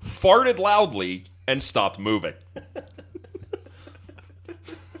 farted loudly, and stopped moving.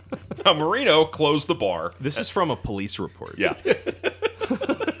 Now, Marino closed the bar. This is from a police report. Yeah.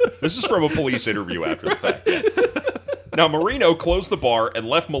 This is from a police interview after the fact. Now, Marino closed the bar and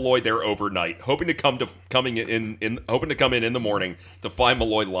left Malloy there overnight, hoping to come in in the morning to find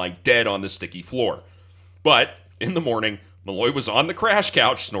Malloy lying dead on the sticky floor. But in the morning, Malloy was on the crash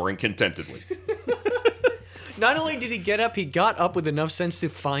couch snoring contentedly. Not only did he get up, he got up with enough sense to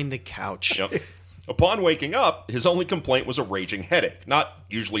find the couch. Yep. Upon waking up, his only complaint was a raging headache, not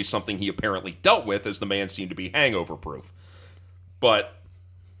usually something he apparently dealt with, as the man seemed to be hangover-proof. But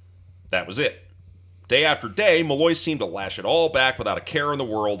that was it. Day after day, Malloy seemed to lash it all back without a care in the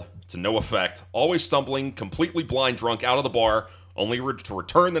world, to no effect, always stumbling, completely blind drunk out of the bar, only to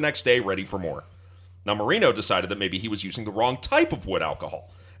return the next day ready for more. Now, Marino decided that maybe he was using the wrong type of wood alcohol,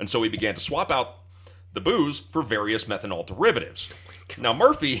 and so he began to swap out the booze for various methanol derivatives. Now,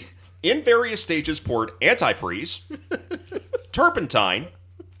 Murphy, in various stages, poured antifreeze, turpentine,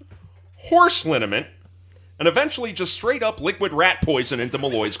 horse liniment, and eventually just straight up liquid rat poison into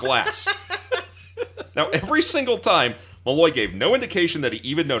Malloy's glass. Now, every single time, Malloy gave no indication that he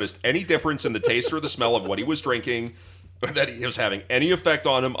even noticed any difference in the taste or the smell of what he was drinking, or that he was having any effect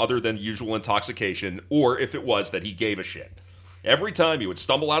on him other than usual intoxication, or if it was that he gave a shit. Every time he would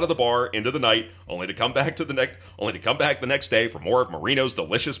stumble out of the bar into the night, only to come back the next day for more of Marino's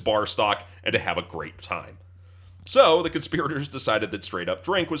delicious bar stock and to have a great time. So the conspirators decided that straight up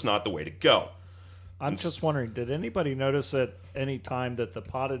drink was not the way to go. I'm just wondering, did anybody notice at any time that the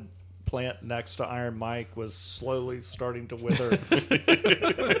potted plant next to Iron Mike was slowly starting to wither?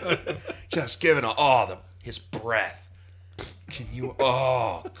 Just giving his breath. Can you?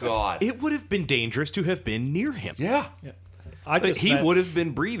 Oh God! It would have been dangerous to have been near him. Yeah. He would have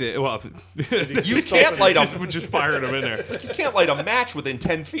been breathing. Well, You can't light just, a just firing him in there. you can't light a match within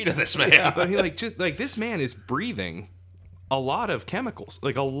 10 feet of this man. But he this man is breathing a lot of chemicals,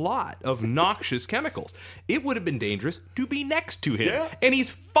 like a lot of noxious chemicals. It would have been dangerous to be next to him, Yeah. and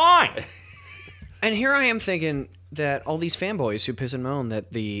he's fine. And here I am thinking that all these fanboys who piss and moan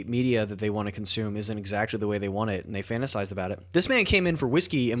that the media that they want to consume isn't exactly the way they want it, and they fantasized about it. This man came in for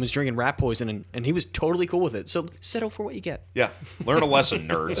whiskey and was drinking rat poison, and he was totally cool with it. So settle for what you get. Yeah, learn a lesson,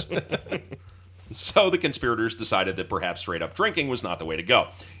 nerds. So the conspirators decided that perhaps straight-up drinking was not the way to go.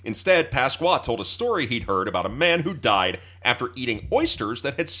 Instead, Pasqua told a story he'd heard about a man who died after eating oysters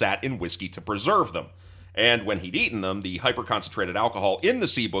that had sat in whiskey to preserve them. And when he'd eaten them, the hyper-concentrated alcohol in the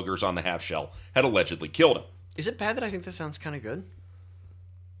sea boogers on the half-shell had allegedly killed him. Is it bad that I think this sounds kind of good?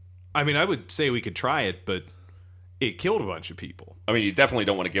 I mean, I would say we could try it, but it killed a bunch of people. I mean, you definitely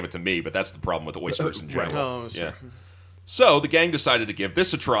don't want to give it to me, but that's the problem with oysters in general. Oh, that's yeah. fair. So the gang decided to give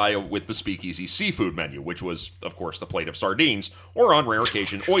this a try with the Speakeasy seafood menu, which was, of course, the plate of sardines, or on rare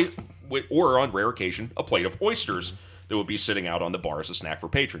occasion, a plate of oysters that would be sitting out on the bar as a snack for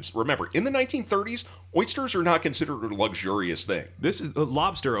patrons. Remember, in the 1930s, oysters are not considered a luxurious thing.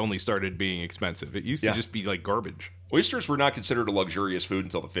 Lobster only started being expensive. It used to just be like garbage. Oysters were not considered a luxurious food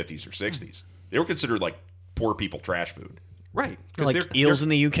until the 50s or 60s. They were considered like poor people trash food. Right. Like eels in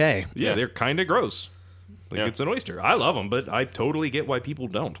the UK. Yeah, they're kind of gross. Like, Yeah. it's an oyster. I love them, but I totally get why people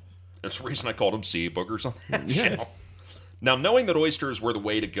don't. That's the reason I called them sea boogers on that shell. Now, knowing that oysters were the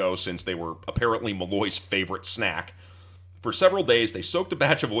way to go since they were apparently Malloy's favorite snack, for several days they soaked a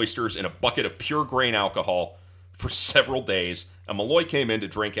batch of oysters in a bucket of pure grain alcohol for several days, and Malloy came in to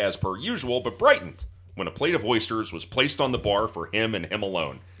drink as per usual, but brightened when a plate of oysters was placed on the bar for him and him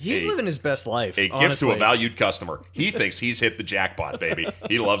alone. He's living his best life. A gift honestly. to a valued customer. He thinks he's hit the jackpot, baby.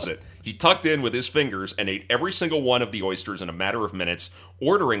 He loves it. He tucked in with his fingers and ate every single one of the oysters in a matter of minutes,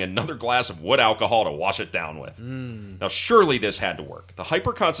 ordering another glass of wood alcohol to wash it down with. Now, surely this had to work. The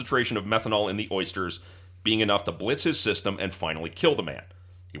hyper concentration of methanol in the oysters being enough to blitz his system and finally kill the man.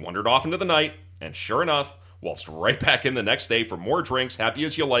 He wandered off into the night, and sure enough, waltzed right back in the next day for more drinks, happy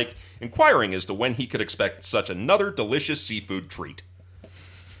as you like, inquiring as to when he could expect such another delicious seafood treat.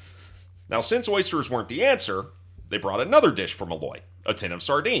 Now, since oysters weren't the answer, they brought another dish for Malloy, a tin of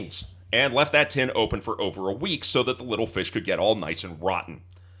sardines, and left that tin open for over a week so that the little fish could get all nice and rotten.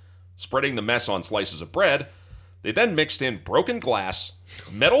 Spreading the mess on slices of bread, they then mixed in broken glass,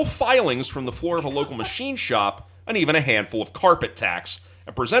 metal filings from the floor of a local machine shop, and even a handful of carpet tacks,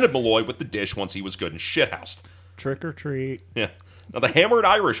 and presented Malloy with the dish once he was good and shithoused. Trick or treat. Yeah. Now, the hammered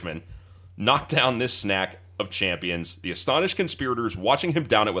Irishman knocked down this snack of champions, the astonished conspirators watching him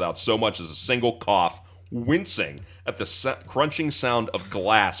down it without so much as a single cough, wincing at the crunching sound of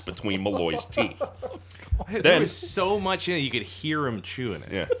glass between Malloy's teeth. There was so much in it, you could hear him chewing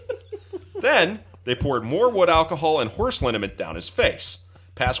it. Yeah. Then they poured more wood alcohol and horse liniment down his face.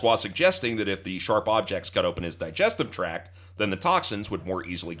 Pasqua suggesting that if the sharp objects cut open his digestive tract, then the toxins would more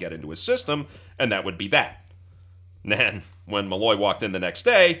easily get into his system, and that would be that. Then, when Malloy walked in the next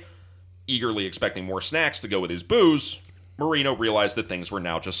day, eagerly expecting more snacks to go with his booze, Marino realized that things were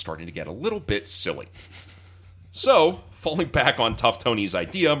now just starting to get a little bit silly. So, falling back on Tough Tony's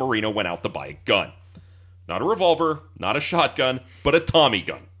idea, Marino went out to buy a gun. Not a revolver, not a shotgun, but a Tommy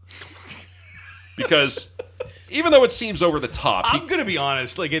gun. Because even though it seems over the top, I'm going to be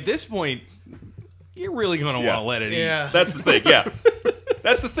honest. Like, at this point, you're really going to want to let it eat. That's the thing, yeah.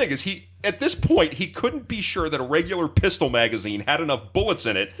 That's the thing, is at this point, he couldn't be sure that a regular pistol magazine had enough bullets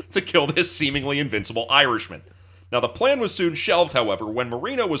in it to kill this seemingly invincible Irishman. Now, the plan was soon shelved, however, when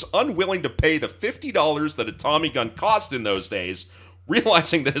Marino was unwilling to pay the $50 that a Tommy gun cost in those days,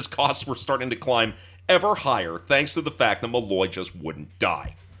 realizing that his costs were starting to climb ever higher thanks to the fact that Malloy just wouldn't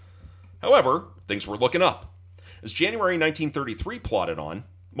die. However, things were looking up. As January 1933 plodded on,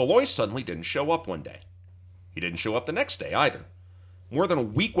 Malloy suddenly didn't show up one day. He didn't show up the next day either. More than a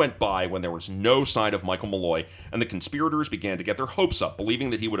week went by when there was no sign of Michael Malloy, and the conspirators began to get their hopes up,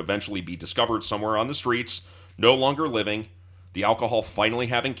 believing that he would eventually be discovered somewhere on the streets, no longer living, the alcohol finally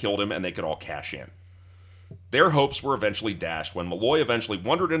having killed him, and they could all cash in. Their hopes were eventually dashed when Malloy eventually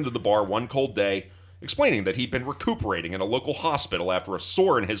wandered into the bar one cold day, explaining that he'd been recuperating in a local hospital after a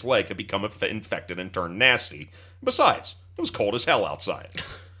sore in his leg had become infected and turned nasty. Besides, it was cold as hell outside.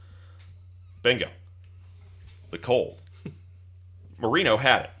 Bingo. The cold. Marino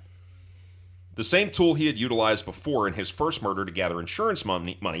had it. The same tool he had utilized before in his first murder to gather insurance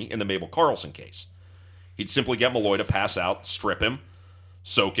money in the Mabel Carlson case. He'd simply get Malloy to pass out, strip him,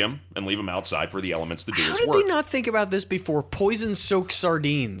 soak him, and leave him outside for the elements to do How his did work. they not think about this before? Poison-soaked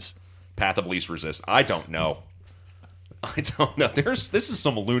sardines. Path of least resistance. I don't know. I don't know. This is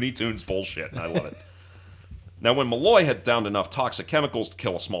some Looney Tunes bullshit, and I love it. Now, when Malloy had downed enough toxic chemicals to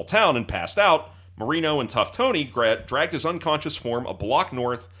kill a small town and passed out, Marino and Tough Tony dragged his unconscious form a block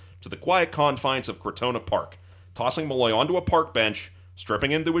north to the quiet confines of Crotona Park, tossing Malloy onto a park bench,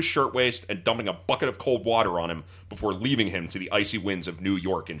 stripping into his shirtwaist, and dumping a bucket of cold water on him before leaving him to the icy winds of New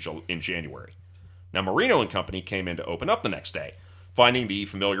York in January. Now, Marino and company came in to open up the next day, finding the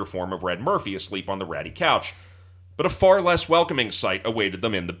familiar form of Red Murphy asleep on the ratty couch. But a far less welcoming sight awaited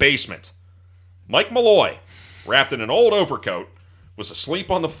them in the basement. Mike Malloy, wrapped in an old overcoat, was asleep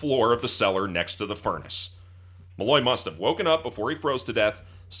on the floor of the cellar next to the furnace. Malloy must have woken up before he froze to death,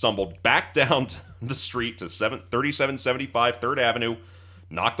 stumbled back down the street to 3775 3rd Avenue,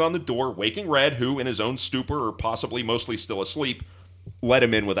 knocked on the door, waking Red, who, in his own stupor or possibly mostly still asleep, let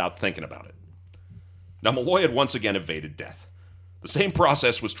him in without thinking about it. Now, Malloy had once again evaded death. The same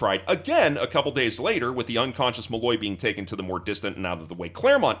process was tried again a couple days later, with the unconscious Malloy being taken to the more distant and out-of-the-way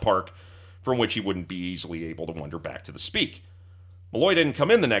Claremont Park, from which he wouldn't be easily able to wander back to the Speak. Malloy didn't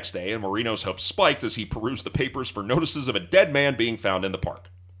come in the next day, and Marino's hopes spiked as he perused the papers for notices of a dead man being found in the park.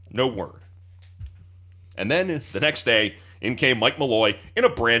 No word. And then, the next day, in came Mike Malloy in a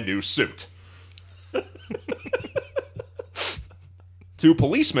brand new suit. 2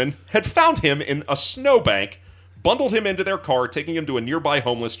 policemen had found him in a snowbank, bundled him into their car, taking him to a nearby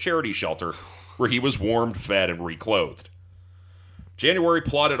homeless charity shelter, where he was warmed, fed, and reclothed. January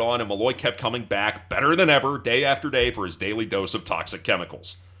plodded on, and Malloy kept coming back, better than ever, day after day, for his daily dose of toxic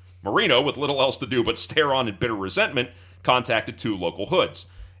chemicals. Marino, with little else to do but stare on in bitter resentment, contacted 2 local hoods,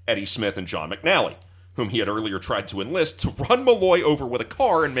 Eddie Smith and John McNally, whom he had earlier tried to enlist to run Malloy over with a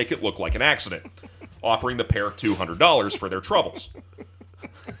car and make it look like an accident, offering the pair $200 for their troubles.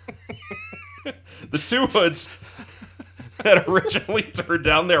 The 2 hoods had originally turned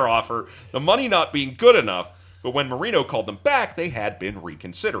down their offer, the money not being good enough, but when Marino called them back, they had been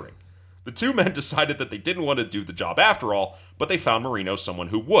reconsidering. The 2 men decided that they didn't want to do the job after all, but they found Marino someone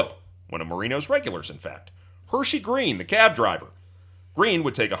who would. One of Marino's regulars, in fact. Hershey Green, the cab driver. Green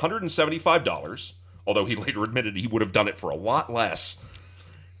would take $175, although he later admitted he would have done it for a lot less.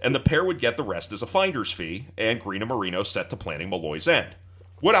 And the pair would get the rest as a finder's fee, and Green and Marino set to planning Malloy's end.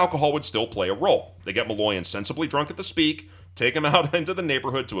 Wood alcohol would still play a role. They get Malloy insensibly drunk at the Speak, take him out into the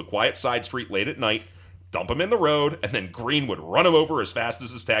neighborhood to a quiet side street late at night, dump him in the road, and then Green would run him over as fast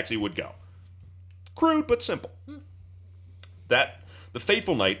as his taxi would go. Crude, but simple. The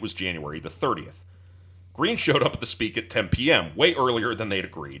fateful night was January the 30th. Green showed up at the Speak at 10 p.m., way earlier than they'd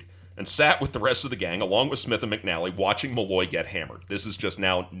agreed, and sat with the rest of the gang, along with Smith and McNally, watching Malloy get hammered. This is just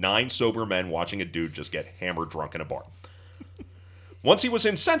now 9 sober men watching a dude just get hammered drunk in a bar. Once he was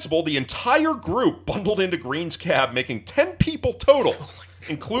insensible, the entire group bundled into Green's cab, making 10 people total,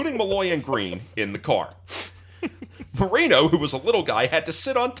 including Malloy and Green, in the car. Marino, who was a little guy, had to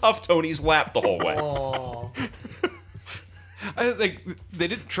sit on Tough Tony's lap the whole way. I think they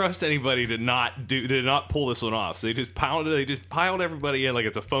didn't trust anybody to not pull this one off. So they just piled everybody in like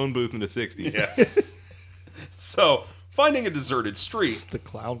it's a phone booth in the 60s. Yeah. So, finding a deserted street. It's the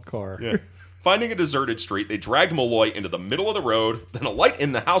clown car. Yeah. Finding a deserted street, they dragged Malloy into the middle of the road, then a light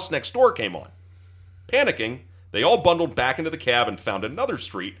in the house next door came on. Panicking, they all bundled back into the cab and found another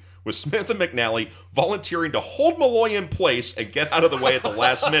street, with Smith and McNally volunteering to hold Malloy in place and get out of the way at the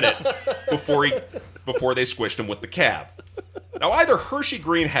last minute before they squished him with the cab. Now, either Hershey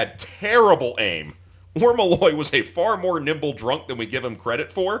Green had terrible aim, or Malloy was a far more nimble drunk than we give him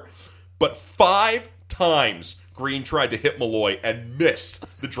credit for, but 5 times Green tried to hit Malloy and missed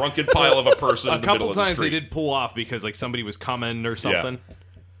the drunken pile of a person in the middle of the street. A couple times they did pull off because like somebody was coming or something.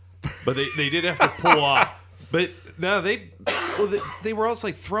 Yeah. But they did have to pull off. But no, they were also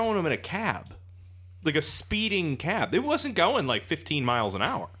like throwing them in a cab. Like a speeding cab. It wasn't going like 15 miles an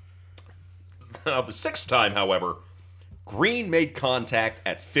hour. Now, the 6th time, however, Green made contact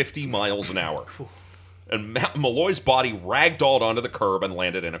at 50 miles an hour. And Malloy's body ragdolled onto the curb and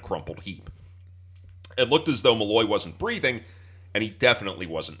landed in a crumpled heap. It looked as though Malloy wasn't breathing, and he definitely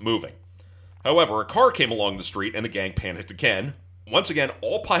wasn't moving. However, a car came along the street, and the gang panicked again. Once again,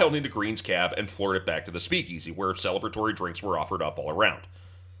 all piled into Green's cab and floored it back to the Speakeasy, where celebratory drinks were offered up all around.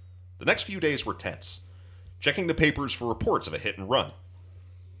 The next few days were tense, checking the papers for reports of a hit and run.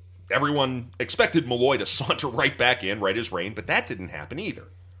 Everyone expected Malloy to saunter right back in, right as rain, but that didn't happen either.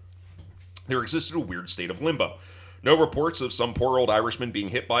 There existed a weird state of limbo. No reports of some poor old Irishman being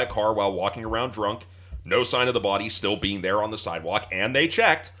hit by a car while walking around drunk, no sign of the body still being there on the sidewalk, and they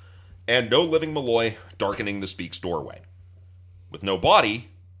checked, and no living Malloy darkening the Speak's doorway. With no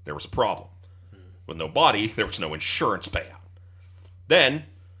body, there was a problem. With no body, there was no insurance payout. Then,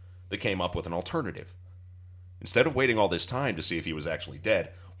 they came up with an alternative. Instead of waiting all this time to see if he was actually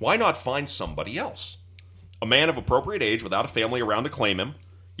dead, why not find somebody else? A man of appropriate age without a family around to claim him.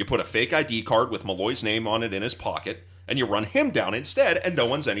 You put a fake ID card with Malloy's name on it in his pocket, and you run him down instead, and no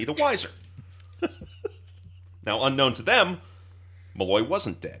one's any the wiser. Now, unknown to them, Malloy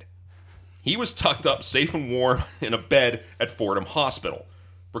wasn't dead. He was tucked up safe and warm in a bed at Fordham Hospital,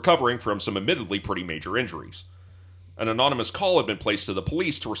 recovering from some admittedly pretty major injuries. An anonymous call had been placed to the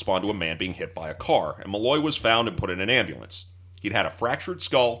police to respond to a man being hit by a car, and Malloy was found and put in an ambulance. He'd had a fractured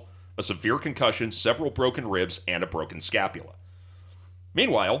skull, a severe concussion, several broken ribs, and a broken scapula.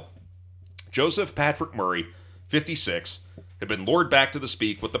 Meanwhile, Joseph Patrick Murray, 56, had been lured back to the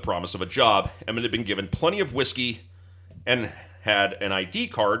Speak with the promise of a job and had been given plenty of whiskey and had an ID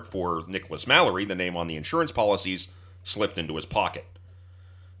card for Nicholas Mallory, the name on the insurance policies, slipped into his pocket.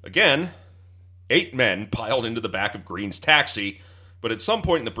 Again, 8 men piled into the back of Green's taxi, but at some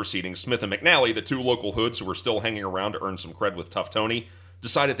point in the proceedings, Smith and McNally, the 2 local hoods who were still hanging around to earn some cred with Tough Tony,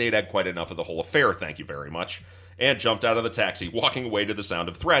 decided they'd had quite enough of the whole affair, thank you very much, and jumped out of the taxi, walking away to the sound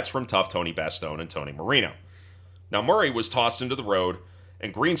of threats from Tough Tony Bastone and Tony Marino. Now, Murray was tossed into the road,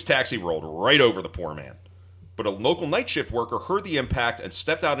 and Green's taxi rolled right over the poor man. But a local night shift worker heard the impact and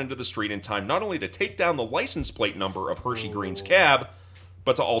stepped out into the street in time not only to take down the license plate number of Hershey Green's cab,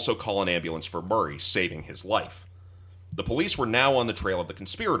 but to also call an ambulance for Murray, saving his life. The police were now on the trail of the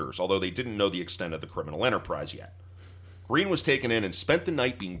conspirators, although they didn't know the extent of the criminal enterprise yet. Green was taken in and spent the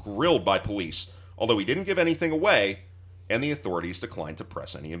night being grilled by police, although he didn't give anything away, and the authorities declined to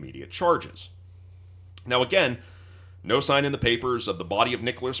press any immediate charges. Now again, no sign in the papers of the body of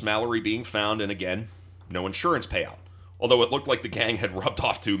Nicholas Mallory being found, and again, no insurance payout, although it looked like the gang had rubbed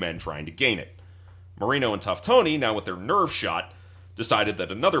off 2 men trying to gain it. Marino and Tough Tony, now with their nerve shot, decided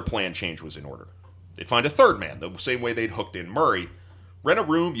that another plan change was in order. They'd find a 3rd man, the same way they'd hooked in Murray, rent a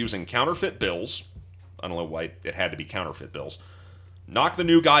room using counterfeit bills, I don't know why it had to be counterfeit bills, knock the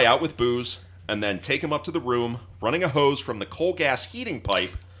new guy out with booze, and then take him up to the room, running a hose from the coal gas heating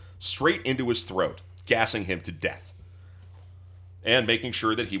pipe straight into his throat, gassing him to death. And making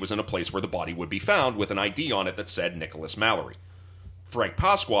sure that he was in a place where the body would be found with an ID on it that said Nicholas Mallory. Frank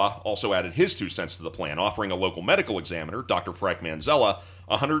Pasqua also added his 2 cents to the plan, offering a local medical examiner, Dr. Frank Manzella,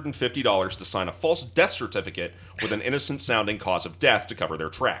 $150 to sign a false death certificate with an innocent-sounding cause of death to cover their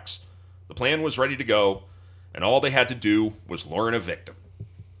tracks. The plan was ready to go, and all they had to do was lure in a victim.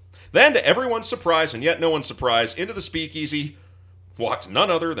 Then, to everyone's surprise, and yet no one's surprise, into the speakeasy walked none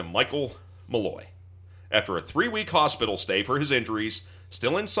other than Michael Malloy. After a 3-week hospital stay for his injuries,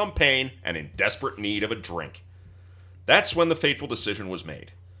 still in some pain and in desperate need of a drink. That's when the fateful decision was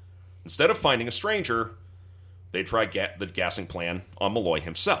made. Instead of finding a stranger, they tried the gassing plan on Malloy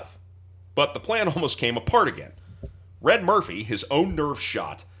himself. But the plan almost came apart again. Red Murphy, his own nerve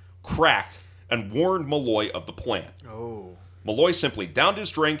shot, cracked and warned Malloy of the plan. Malloy simply downed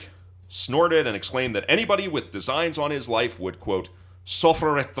his drink, snorted, and exclaimed that anybody with designs on his life would, quote,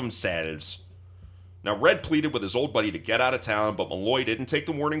 suffer it themselves. Now, Red pleaded with his old buddy to get out of town, but Malloy didn't take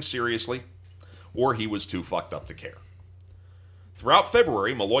the warning seriously, or he was too fucked up to care. Throughout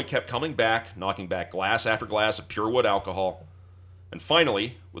February, Malloy kept coming back, knocking back glass after glass of pure wood alcohol, and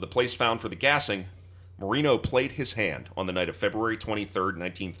finally, with a place found for the gassing, Marino played his hand on the night of February 23rd,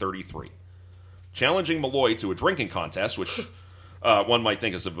 1933, challenging Malloy to a drinking contest, which one might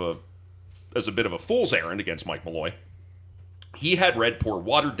think is a bit of a fool's errand against Mike Malloy. He had Red pour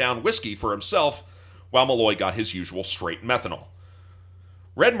watered-down whiskey for himself, while Malloy got his usual straight methanol.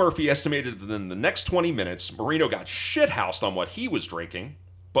 Red Murphy estimated that in the next 20 minutes, Marino got shithoused on what he was drinking,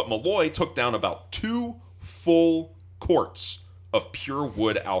 but Malloy took down about 2 full quarts of pure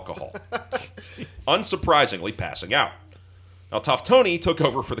wood alcohol, unsurprisingly passing out. Now, Tough Tony took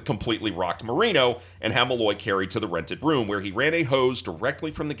over for the completely rocked Marino and had Malloy carried to the rented room, where he ran a hose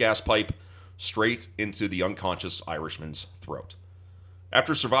directly from the gas pipe straight into the unconscious Irishman's throat.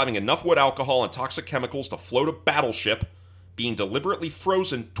 After surviving enough wood alcohol and toxic chemicals to float a battleship, being deliberately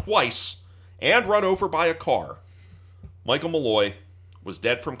frozen twice, and run over by a car, Michael Malloy was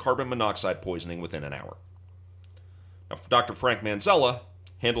dead from carbon monoxide poisoning within an hour. Now, Dr. Frank Manzella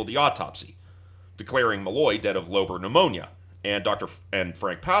handled the autopsy, declaring Malloy dead of lobar pneumonia, and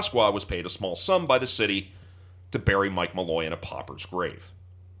Frank Pasqua was paid a small sum by the city to bury Mike Malloy in a pauper's grave.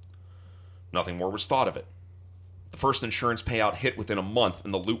 Nothing more was thought of it. The first insurance payout hit within a month,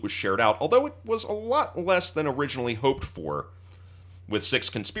 and the loot was shared out, although it was a lot less than originally hoped for, with 6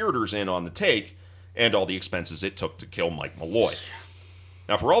 conspirators in on the take, and all the expenses it took to kill Mike Malloy.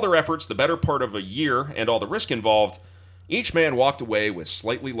 Now, for all their efforts, the better part of a year, and all the risk involved, each man walked away with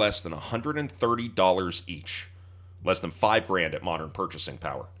slightly less than $130 each, less than $5,000 at modern purchasing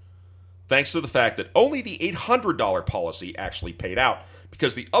power. thanks to the fact that only the $800 policy actually paid out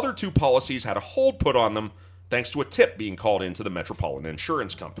because the other two policies had a hold put on them thanks to a tip being called into the Metropolitan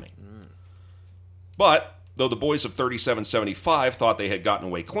Insurance Company. But, though the boys of 3775 thought they had gotten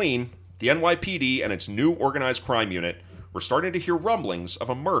away clean, the NYPD and its new organized crime unit were starting to hear rumblings of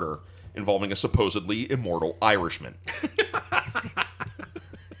a murder involving a supposedly immortal Irishman.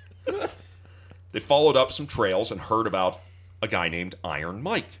 They followed up some trails and heard about a guy named Iron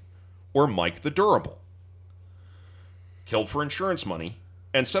Mike, or Mike the Durable. Killed for insurance money,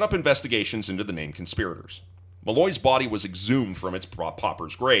 and set up investigations into the named conspirators. Malloy's body was exhumed from its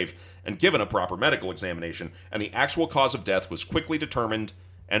pauper's grave and given a proper medical examination, and the actual cause of death was quickly determined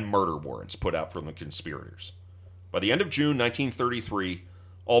and murder warrants put out from the conspirators. By the end of June 1933,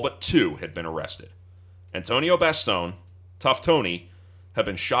 all but two had been arrested. Antonio Bastone, Tough Tony, had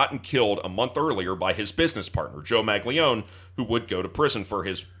been shot and killed a month earlier by his business partner, Joe Maglione, who would go to prison for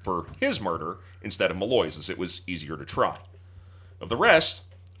his murder instead of Malloy's, as it was easier to try. Of the rest,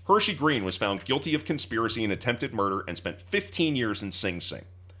 Hershey Green was found guilty of conspiracy and attempted murder and spent 15 years in Sing Sing.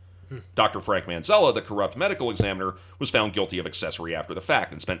 Dr. Frank Manzella, the corrupt medical examiner, was found guilty of accessory after the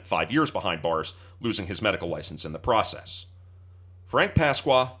fact and spent 5 years behind bars, losing his medical license in the process. Frank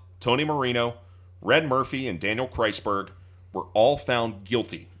Pasqua, Tony Marino, Red Murphy, and Daniel Kreisberg were all found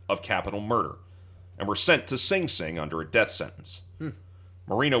guilty of capital murder and were sent to Sing Sing under a death sentence.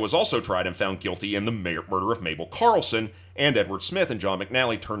 Marino was also tried and found guilty in the murder of Mabel Carlson, and Edward Smith and John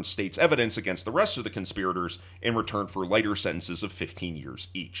McNally turned state's evidence against the rest of the conspirators in return for lighter sentences of 15 years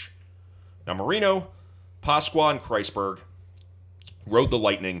each. Now, Marino, Pasqua, and Kreisberg rode the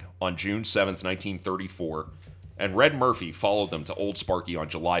Lightning on June 7th, 1934, and Red Murphy followed them to Old Sparky on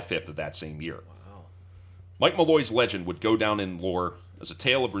July 5th of that same year. Mike Malloy's legend would go down in lore as a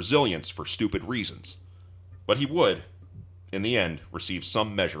tale of resilience for stupid reasons. But he would, in the end, receive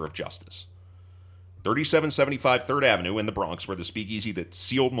some measure of justice. 3775 3rd Avenue in the Bronx, where the speakeasy that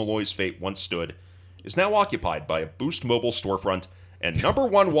sealed Malloy's fate once stood, is now occupied by a Boost Mobile storefront and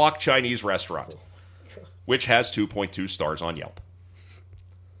 #1 Wok Chinese restaurant, which has 2.2 stars on Yelp.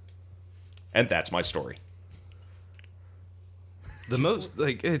 And that's my story. The most,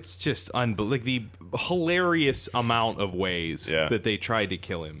 it's just unbelievable. The hilarious amount of ways that they tried to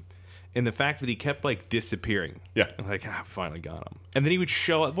kill him. And the fact that he kept, disappearing. Yeah. I'm I finally got him. And then he would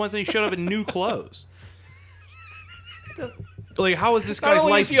show up. Once he showed up in new clothes. How is this guy's Not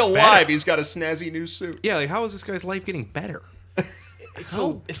only life is he alive, better? he's got a snazzy new suit. Yeah, how is this guy's life getting better?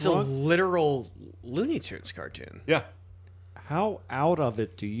 It's a literal Looney Tunes cartoon. Yeah. How out of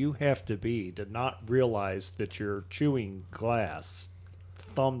it do you have to be to not realize that you're chewing glass,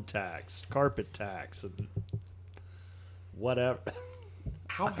 thumbtacks, carpet tacks, and whatever?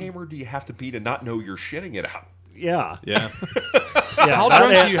 How hammered do you have to be to not know you're shitting it out? Yeah. Yeah. Yeah, How that'd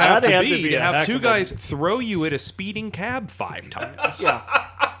drunk do you have that'd to be to a have heck two of a- guys throw you at a speeding cab 5 times?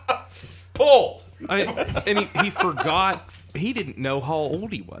 Pull! And he forgot. He didn't know how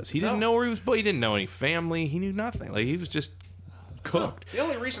old he was. He didn't know where he was born. He didn't know any family. He knew nothing. He was just cooked. The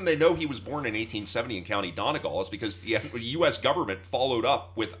only reason they know he was born in 1870 in County Donegal is because the U.S. government followed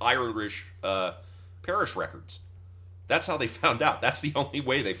up with Irish parish records. That's how they found out. That's the only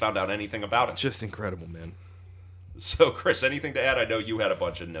way they found out anything about it. Just incredible, man. So, Chris, anything to add? I know you had a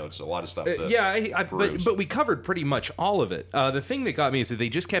bunch of notes, a lot of stuff to peruse. but we covered pretty much all of it. The thing that got me is that they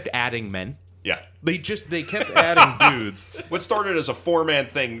just kept adding men. Yeah. They kept adding dudes. What started as a 4-man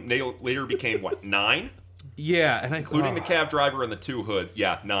thing later became, 9? Yeah, and Including the cab driver and the 2 hood.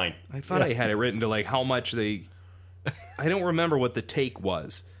 Yeah, 9. I thought I had it written to how much they. I don't remember what the take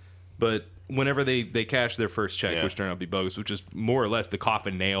was, but whenever they cashed their first check, which turned out to be bogus, which is more or less the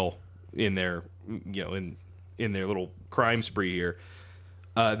coffin nail in their in their little crime spree here,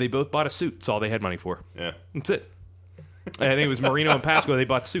 they both bought a suit. That's all they had money for. Yeah. That's it. I think it was Marino and Pasqua. They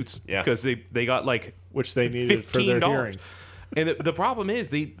bought suits because they got which they needed for their $15. hearing. And the problem is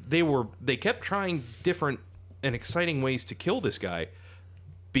they kept trying different and exciting ways to kill this guy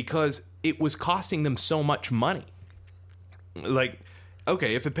because it was costing them so much money.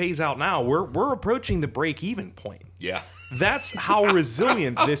 Okay, if it pays out now, we're approaching the break-even point. Yeah. That's how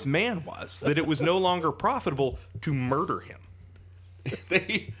resilient this man was, that it was no longer profitable to murder him.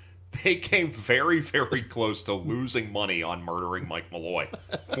 They came very, very close to losing money on murdering Mike Malloy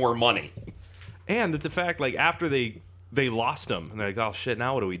for money. And that the fact, after they lost him, and they're like, oh shit,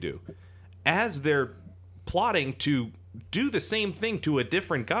 now what do we do? As they're plotting to do the same thing to a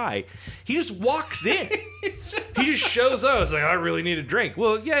different guy, he just walks in. He just shows up. It's like, I really need a drink.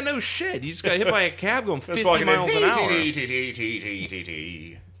 Well, yeah, no shit. You just got hit by a cab going 50 miles an hour.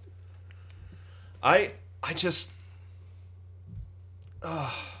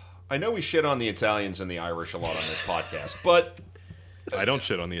 I know we shit on the Italians and the Irish a lot on this podcast, but I don't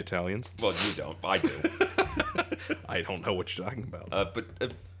shit on the Italians. well, you don't. I do. I don't know what you're talking about.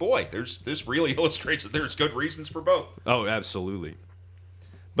 But boy, this really illustrates that there's good reasons for both. Oh, absolutely.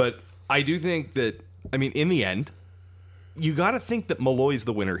 But I do think that, I mean, in the end, you got to think that Malloy's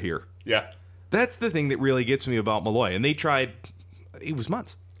the winner here. Yeah. That's the thing that really gets me about Malloy. And they tried, it was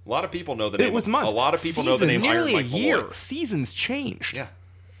months. A lot of people know the name. It was months. A lot of people know the name Seasons. Iron Nearly Mike a year. Malloy. Seasons changed Yeah.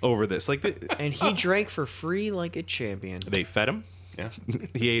 over this. Like, And he drank for free like a champion. they fed him. Yeah.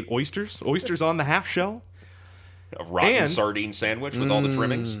 He ate oysters on the half shell. A rotten And- sardine sandwich with all the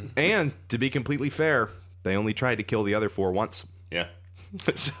trimmings. And to be completely fair, they only tried to kill the other 4 once. Yeah.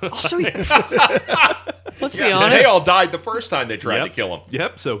 So- Also, let's be Yeah, honest. they all died the first time they tried to Yep. kill him.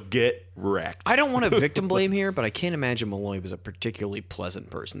 Yep, so get wrecked. I don't want to victim blame here, but I can't imagine Malloy was a particularly pleasant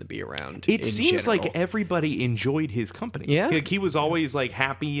person to be around. It in seems general. like everybody enjoyed his company. Yeah. Like, he was always like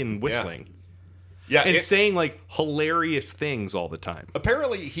happy and whistling. Yeah. And it- saying like hilarious things all the time.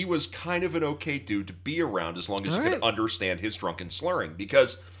 apparently, he was kind of an okay dude to be around as long as you All could right. understand his drunken slurring.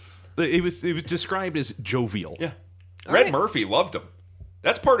 Because It was described as jovial. yeah, Red right. Murphy loved him.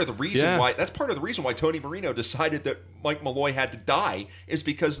 That's part of the reason Yeah. why. That's part of the reason why Tony Marino decided that Mike Malloy had to die is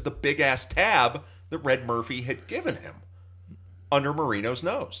because of the big ass tab that Red Murphy had given him under Marino's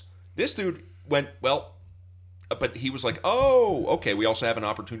nose. This dude went well, but he was like, "Oh, okay. We also have an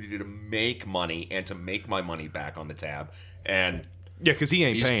opportunity to make money and to make my money back on the tab." And Yeah, because he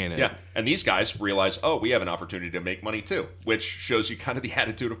ain't these, paying it. yeah, and these guys realize, oh, we have an opportunity to make money too, which shows you kind of the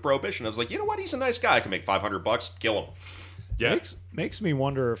attitude of Prohibition. I was like, you know what? He's a nice guy. I can make $500. Kill him. Yeah. Makes me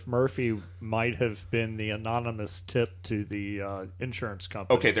wonder if Murphy might have been the anonymous tip to the insurance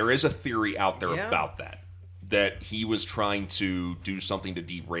company. Okay, there is a theory out there Yeah. about that he was trying to do something to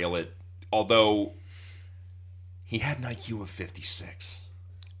derail it, although he had an IQ of 56.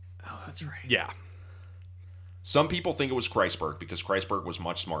 Oh, that's right. Yeah. Some people think it was Kreisberg because Kreisberg was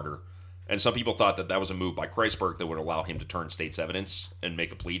much smarter, and some people thought that was a move by Kreisberg that would allow him to turn state's evidence and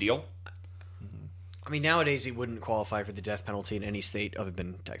make a plea deal. I mean, nowadays he wouldn't qualify for the death penalty in any state other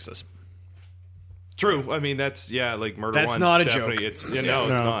than Texas. True. I mean, that's, yeah, like murder That's one's not a definitely, joke. It's, no,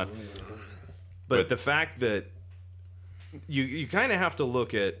 it's No. not. But But- the fact that you kind of have to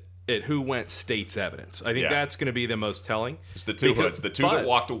look at who went state's evidence. I think Yeah. that's going to be the most telling. It's the two Because- hoods, the two but- that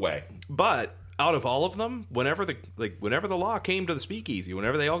walked away. But out of all of them, whenever the law came to the speakeasy,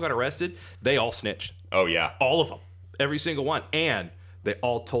 whenever they all got arrested, they all snitched. Oh yeah, All of them, every single one, and they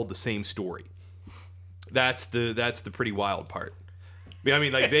all told the same story. That's the pretty wild part. I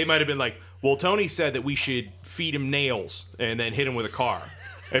mean, like they might have been like, "Well, Tony said that we should feed him nails and then hit him with a car."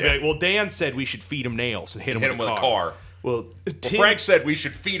 And be like, "Well, Dan said we should feed him nails and hit him, hit him with, with a car. Well, Well, Frank said we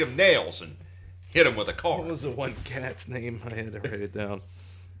should feed him nails and hit him with a car. what was the one cat's name? I had to write it down.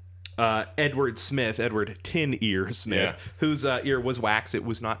 Edward Tin Ear Smith, Yeah. whose ear was wax. It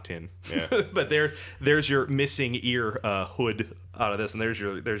was not tin. Yeah. But there's your missing ear hood out of this, and there's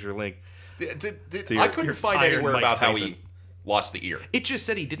your link. I couldn't find Iron anywhere Mike about how Tyson. he lost the ear. It just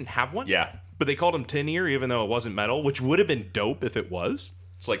said he didn't have one. Yeah. But they called him Tin Ear, even though it wasn't metal, which would have been dope if it was.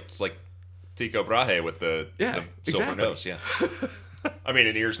 It's like Tycho Brahe with the silver exactly. nose. Yeah. I mean,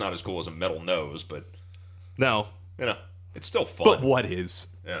 an ear's not as cool as a metal nose, but No. it's still fun. But what is?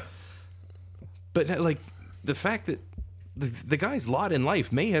 Yeah. But like the fact that the guy's lot in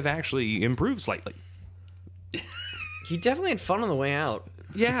life may have actually improved slightly. He definitely had fun on the way out.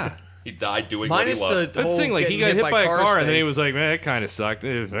 Yeah. He died doing Minus what he loved. the That's whole the thing, like he getting got hit by a cars car and then thing. he was like, man, that kind of sucked.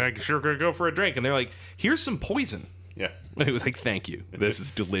 I sure could go for a drink. And they're like, here's some poison. Yeah. And he was like, thank you. This is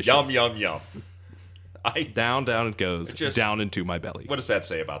delicious. Yum, yum, yum. Down it goes. Just- down into my belly. What does that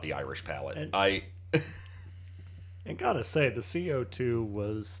say about the Irish palate? And gotta say, the CO2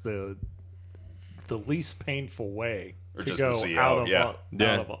 was the least painful way Or to just go the CO, out of yeah. out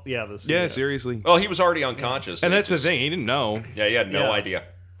Yeah. of yeah the CO. Yeah, seriously. Well, he was already unconscious. And It that's just- the thing. He didn't know. Yeah, he had no Yeah. idea.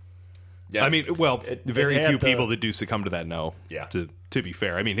 Yeah. I mean, well, It very had few the- people that do succumb to that know. Yeah. To be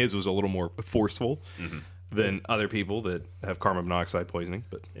fair, I mean, his was a little more forceful than other people that have carbon monoxide poisoning.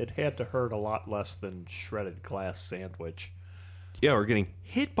 But It had to hurt a lot less than shredded glass sandwich. yeah, we're getting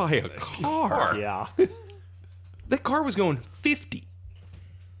hit by a car. Yeah. That car was going 50.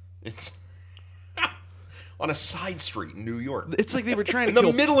 it's on a side street in New York. It's like they were trying to In the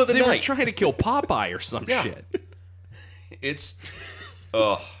kill, middle of the they were night. trying to kill Popeye or some Yeah. shit. It's,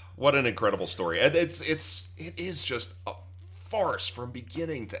 what an incredible story. And it is just a farce from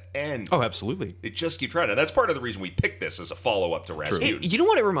beginning to end. Oh, absolutely. It just keeps trying. And that's part of the reason we picked this as a follow-up to Rasputin. You know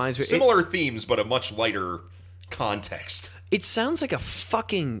what it reminds me? Similar themes, but a much lighter context. It sounds like a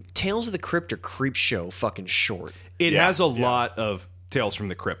fucking Tales of the Crypt or Creep Show fucking short. It Yeah. has a lot of Tales from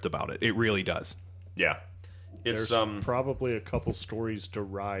the Crypt about it. It really does. Yeah. It's There's probably a couple stories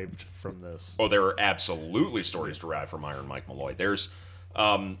derived from this. Oh, there are absolutely stories derived from Iron Mike Malloy. There's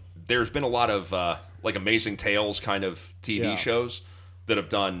been a lot of like Amazing Tales kind of TV shows that have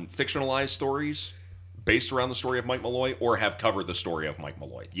done fictionalized stories based around the story of Mike Malloy or have covered the story of Mike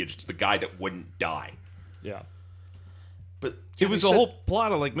Malloy. It's the guy that wouldn't die. Yeah. But It was the whole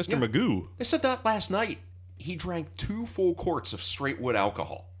plot of like Mr. Magoo. They said that last night. He drank 2 full quarts of straight wood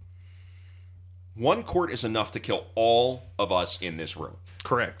alcohol. 1 quart is enough to kill all of us in this room.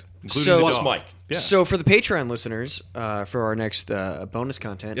 Correct. So- Plus dog. Mike. Yeah. So for the Patreon listeners, for our next bonus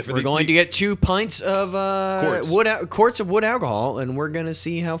content, Yeah, for we're the- going to get 2 pints of Quarts. quarts of wood alcohol, and we're going to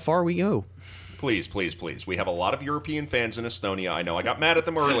see how far we go. Please, please, please. We have a lot of European fans in Estonia. I know I got mad at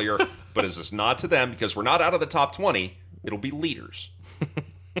them earlier, but as this nod to them, because we're not out of the top 20, it'll be leaders.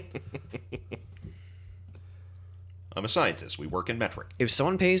 I'm a scientist. We work in metric. If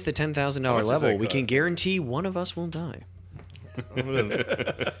someone pays the $10,000 much does level, that we can cost? guarantee one of us will die.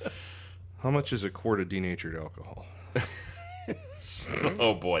 How much is a quart of denatured alcohol?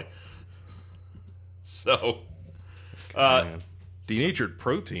 Oh, boy. So, Man. Denatured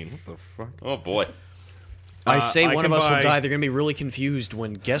protein. What the fuck? oh, boy. I say I one of can us will buy- die. They're going to be really confused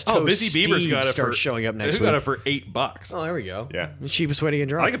when guest Oh, host Busy Beaver's Steve got it starts for showing up next Who got it week. for $8? Oh, there we go. Yeah. The cheapest way to get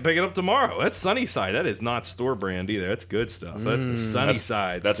drunk. I can pick it up tomorrow. That's Sunnyside. That is not store brand either. That's good stuff. That's the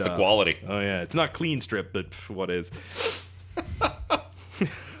Sunnyside That's the stuff. quality. Oh, yeah. It's not clean strip, but what is?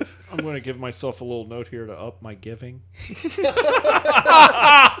 I'm going to give myself a little note here to up my giving.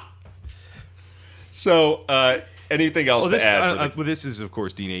 So, anything else Well, to add? well, this is, of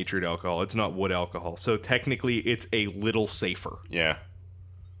course, denatured alcohol. It's not wood alcohol. So technically, it's a little safer. Yeah.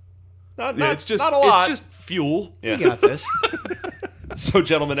 Not, Yeah, not, it's just not a lot. It's just fuel. Yeah. You got this. So,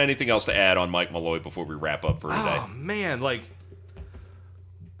 gentlemen, anything else to add on Mike Malloy before we wrap up for today? Oh man, like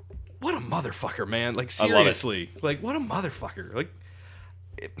what a motherfucker, man! Like I love it. seriously, like what a motherfucker! Like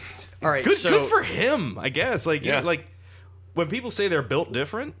All right, good, so good for him, I guess. Like you Yeah. know, like when people say they're built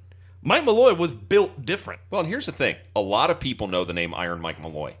different, Mike Malloy was built different. Well, and here's the thing. A lot of people know the name Iron Mike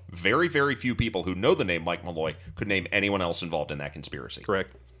Malloy. Very, very few people who know the name Mike Malloy could name anyone else involved in that conspiracy.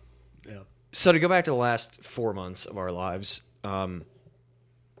 Correct. So to go back to the last 4 months of our lives,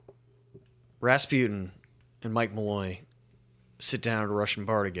 Rasputin and Mike Malloy sit down at a Russian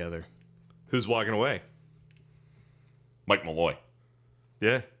bar together. Who's walking away? Mike Malloy.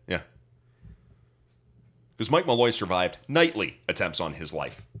 Yeah. Yeah. Because Mike Malloy survived nightly attempts on his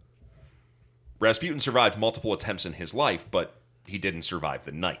life. Rasputin survived multiple attempts in his life, but he didn't survive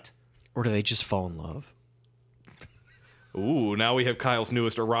the night. Or do they just fall in love? Ooh, now we have Kyle's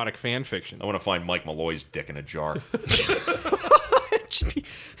newest erotic fan fiction. I want to find Mike Malloy's dick in a jar.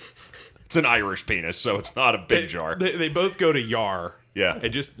 It's an Irish penis, so it's not a big jar. They both go to Yar. Yeah.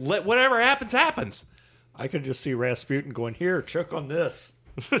 And just let whatever happens, happens. I could just see Rasputin going, here, choke on this.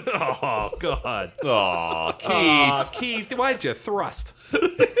 Oh, God. Aw, Keith. Aw, Keith, why'd you thrust?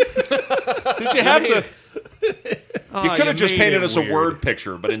 Did you have to... Oh, You could have just made painted it us weird. a word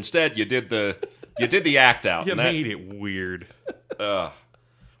picture, but instead you did the act out. You and that- made it weird.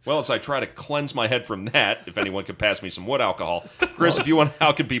 Well, as I try to cleanse my head from that, if anyone could pass me some wood alcohol, Chris, if you want,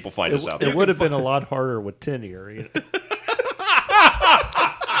 how can people find us out there? It would have been a lot harder with tenure. You know?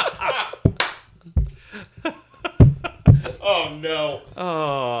 Oh no!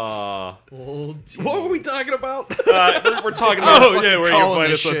 Oh. What were we talking about? We're talking about. Oh, yeah, where you can calling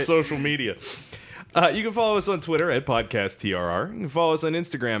find this us on shit. social media. You can follow us on Twitter at PodcastTRR. You can follow us on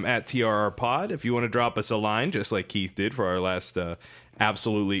Instagram at TRRPod. If you want to drop us a line, just like Keith did for our last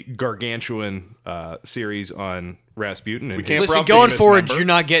absolutely gargantuan series on Rasputin. And can't his Listen, Brown going famous forward, member. you're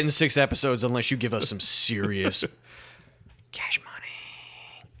not getting 6 episodes unless you give us some serious cash money.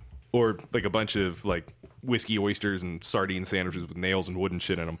 Or like a bunch of like whiskey oysters and sardine sandwiches with nails and wood and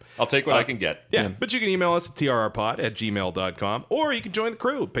shit in them. I'll take what I can get. Yeah, but you can email us at trrpod@gmail.com, or you can join the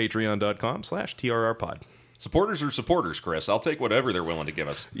crew at patreon.com/trrpod. Supporters are supporters, Chris. I'll take whatever they're willing to give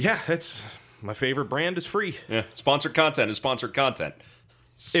us. Yeah, that's my favorite brand is free. Yeah, sponsored content is sponsored content.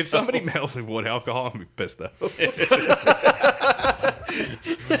 If somebody mails me wood alcohol, I'm gonna be pissed off.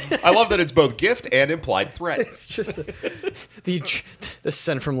 I love that it's both gift and implied threat. It's just the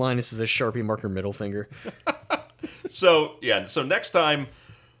send from Linus is a Sharpie marker middle finger. So next time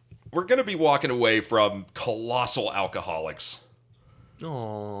we're going to be walking away from colossal alcoholics.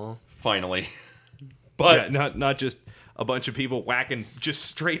 Aww. Finally, but Yeah, not just a bunch of people whacking just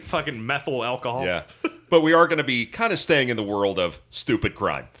straight fucking methyl alcohol. yeah, but we are going to be kind of staying in the world of stupid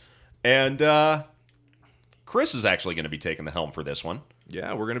crime, and Chris is actually going to be taking the helm for this one.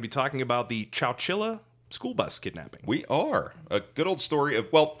 Yeah, we're gonna be talking about the Chowchilla school bus kidnapping. We are. A good old story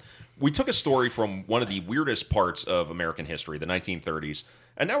of, well, we took a story from one of the weirdest parts of American history, the 1930s,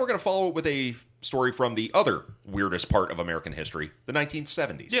 and now we're going to follow it with a story from the other weirdest part of American history, the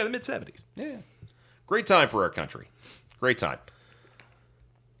 1970s. Yeah, the mid-70s. Yeah. Great time for our country. Great time.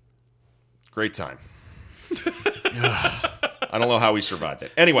 Great time. I don't know how we survived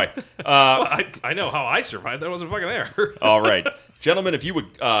it. Anyway. Well, I know how I survived. That wasn't fucking there. All right. Gentlemen, if you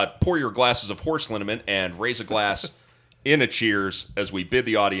would pour your glasses of horse liniment and raise a glass in a cheers as we bid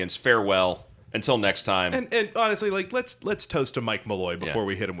the audience farewell. Until next time. And honestly, like let's toast to Mike Malloy before Yeah.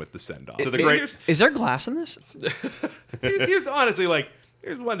 we hit him with the send-off. To the great- Is there glass in this? Here's honestly like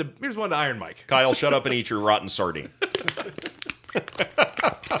here's one to Iron Mike. Kyle, shut up and eat your rotten sardine.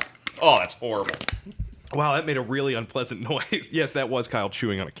 Oh, that's horrible. Wow, that made a really unpleasant noise. Yes, that was Kyle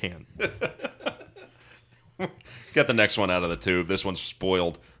chewing on a can. Get the next one out of the tube. This one's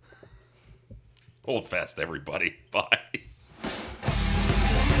spoiled. Hold fast, everybody. Bye.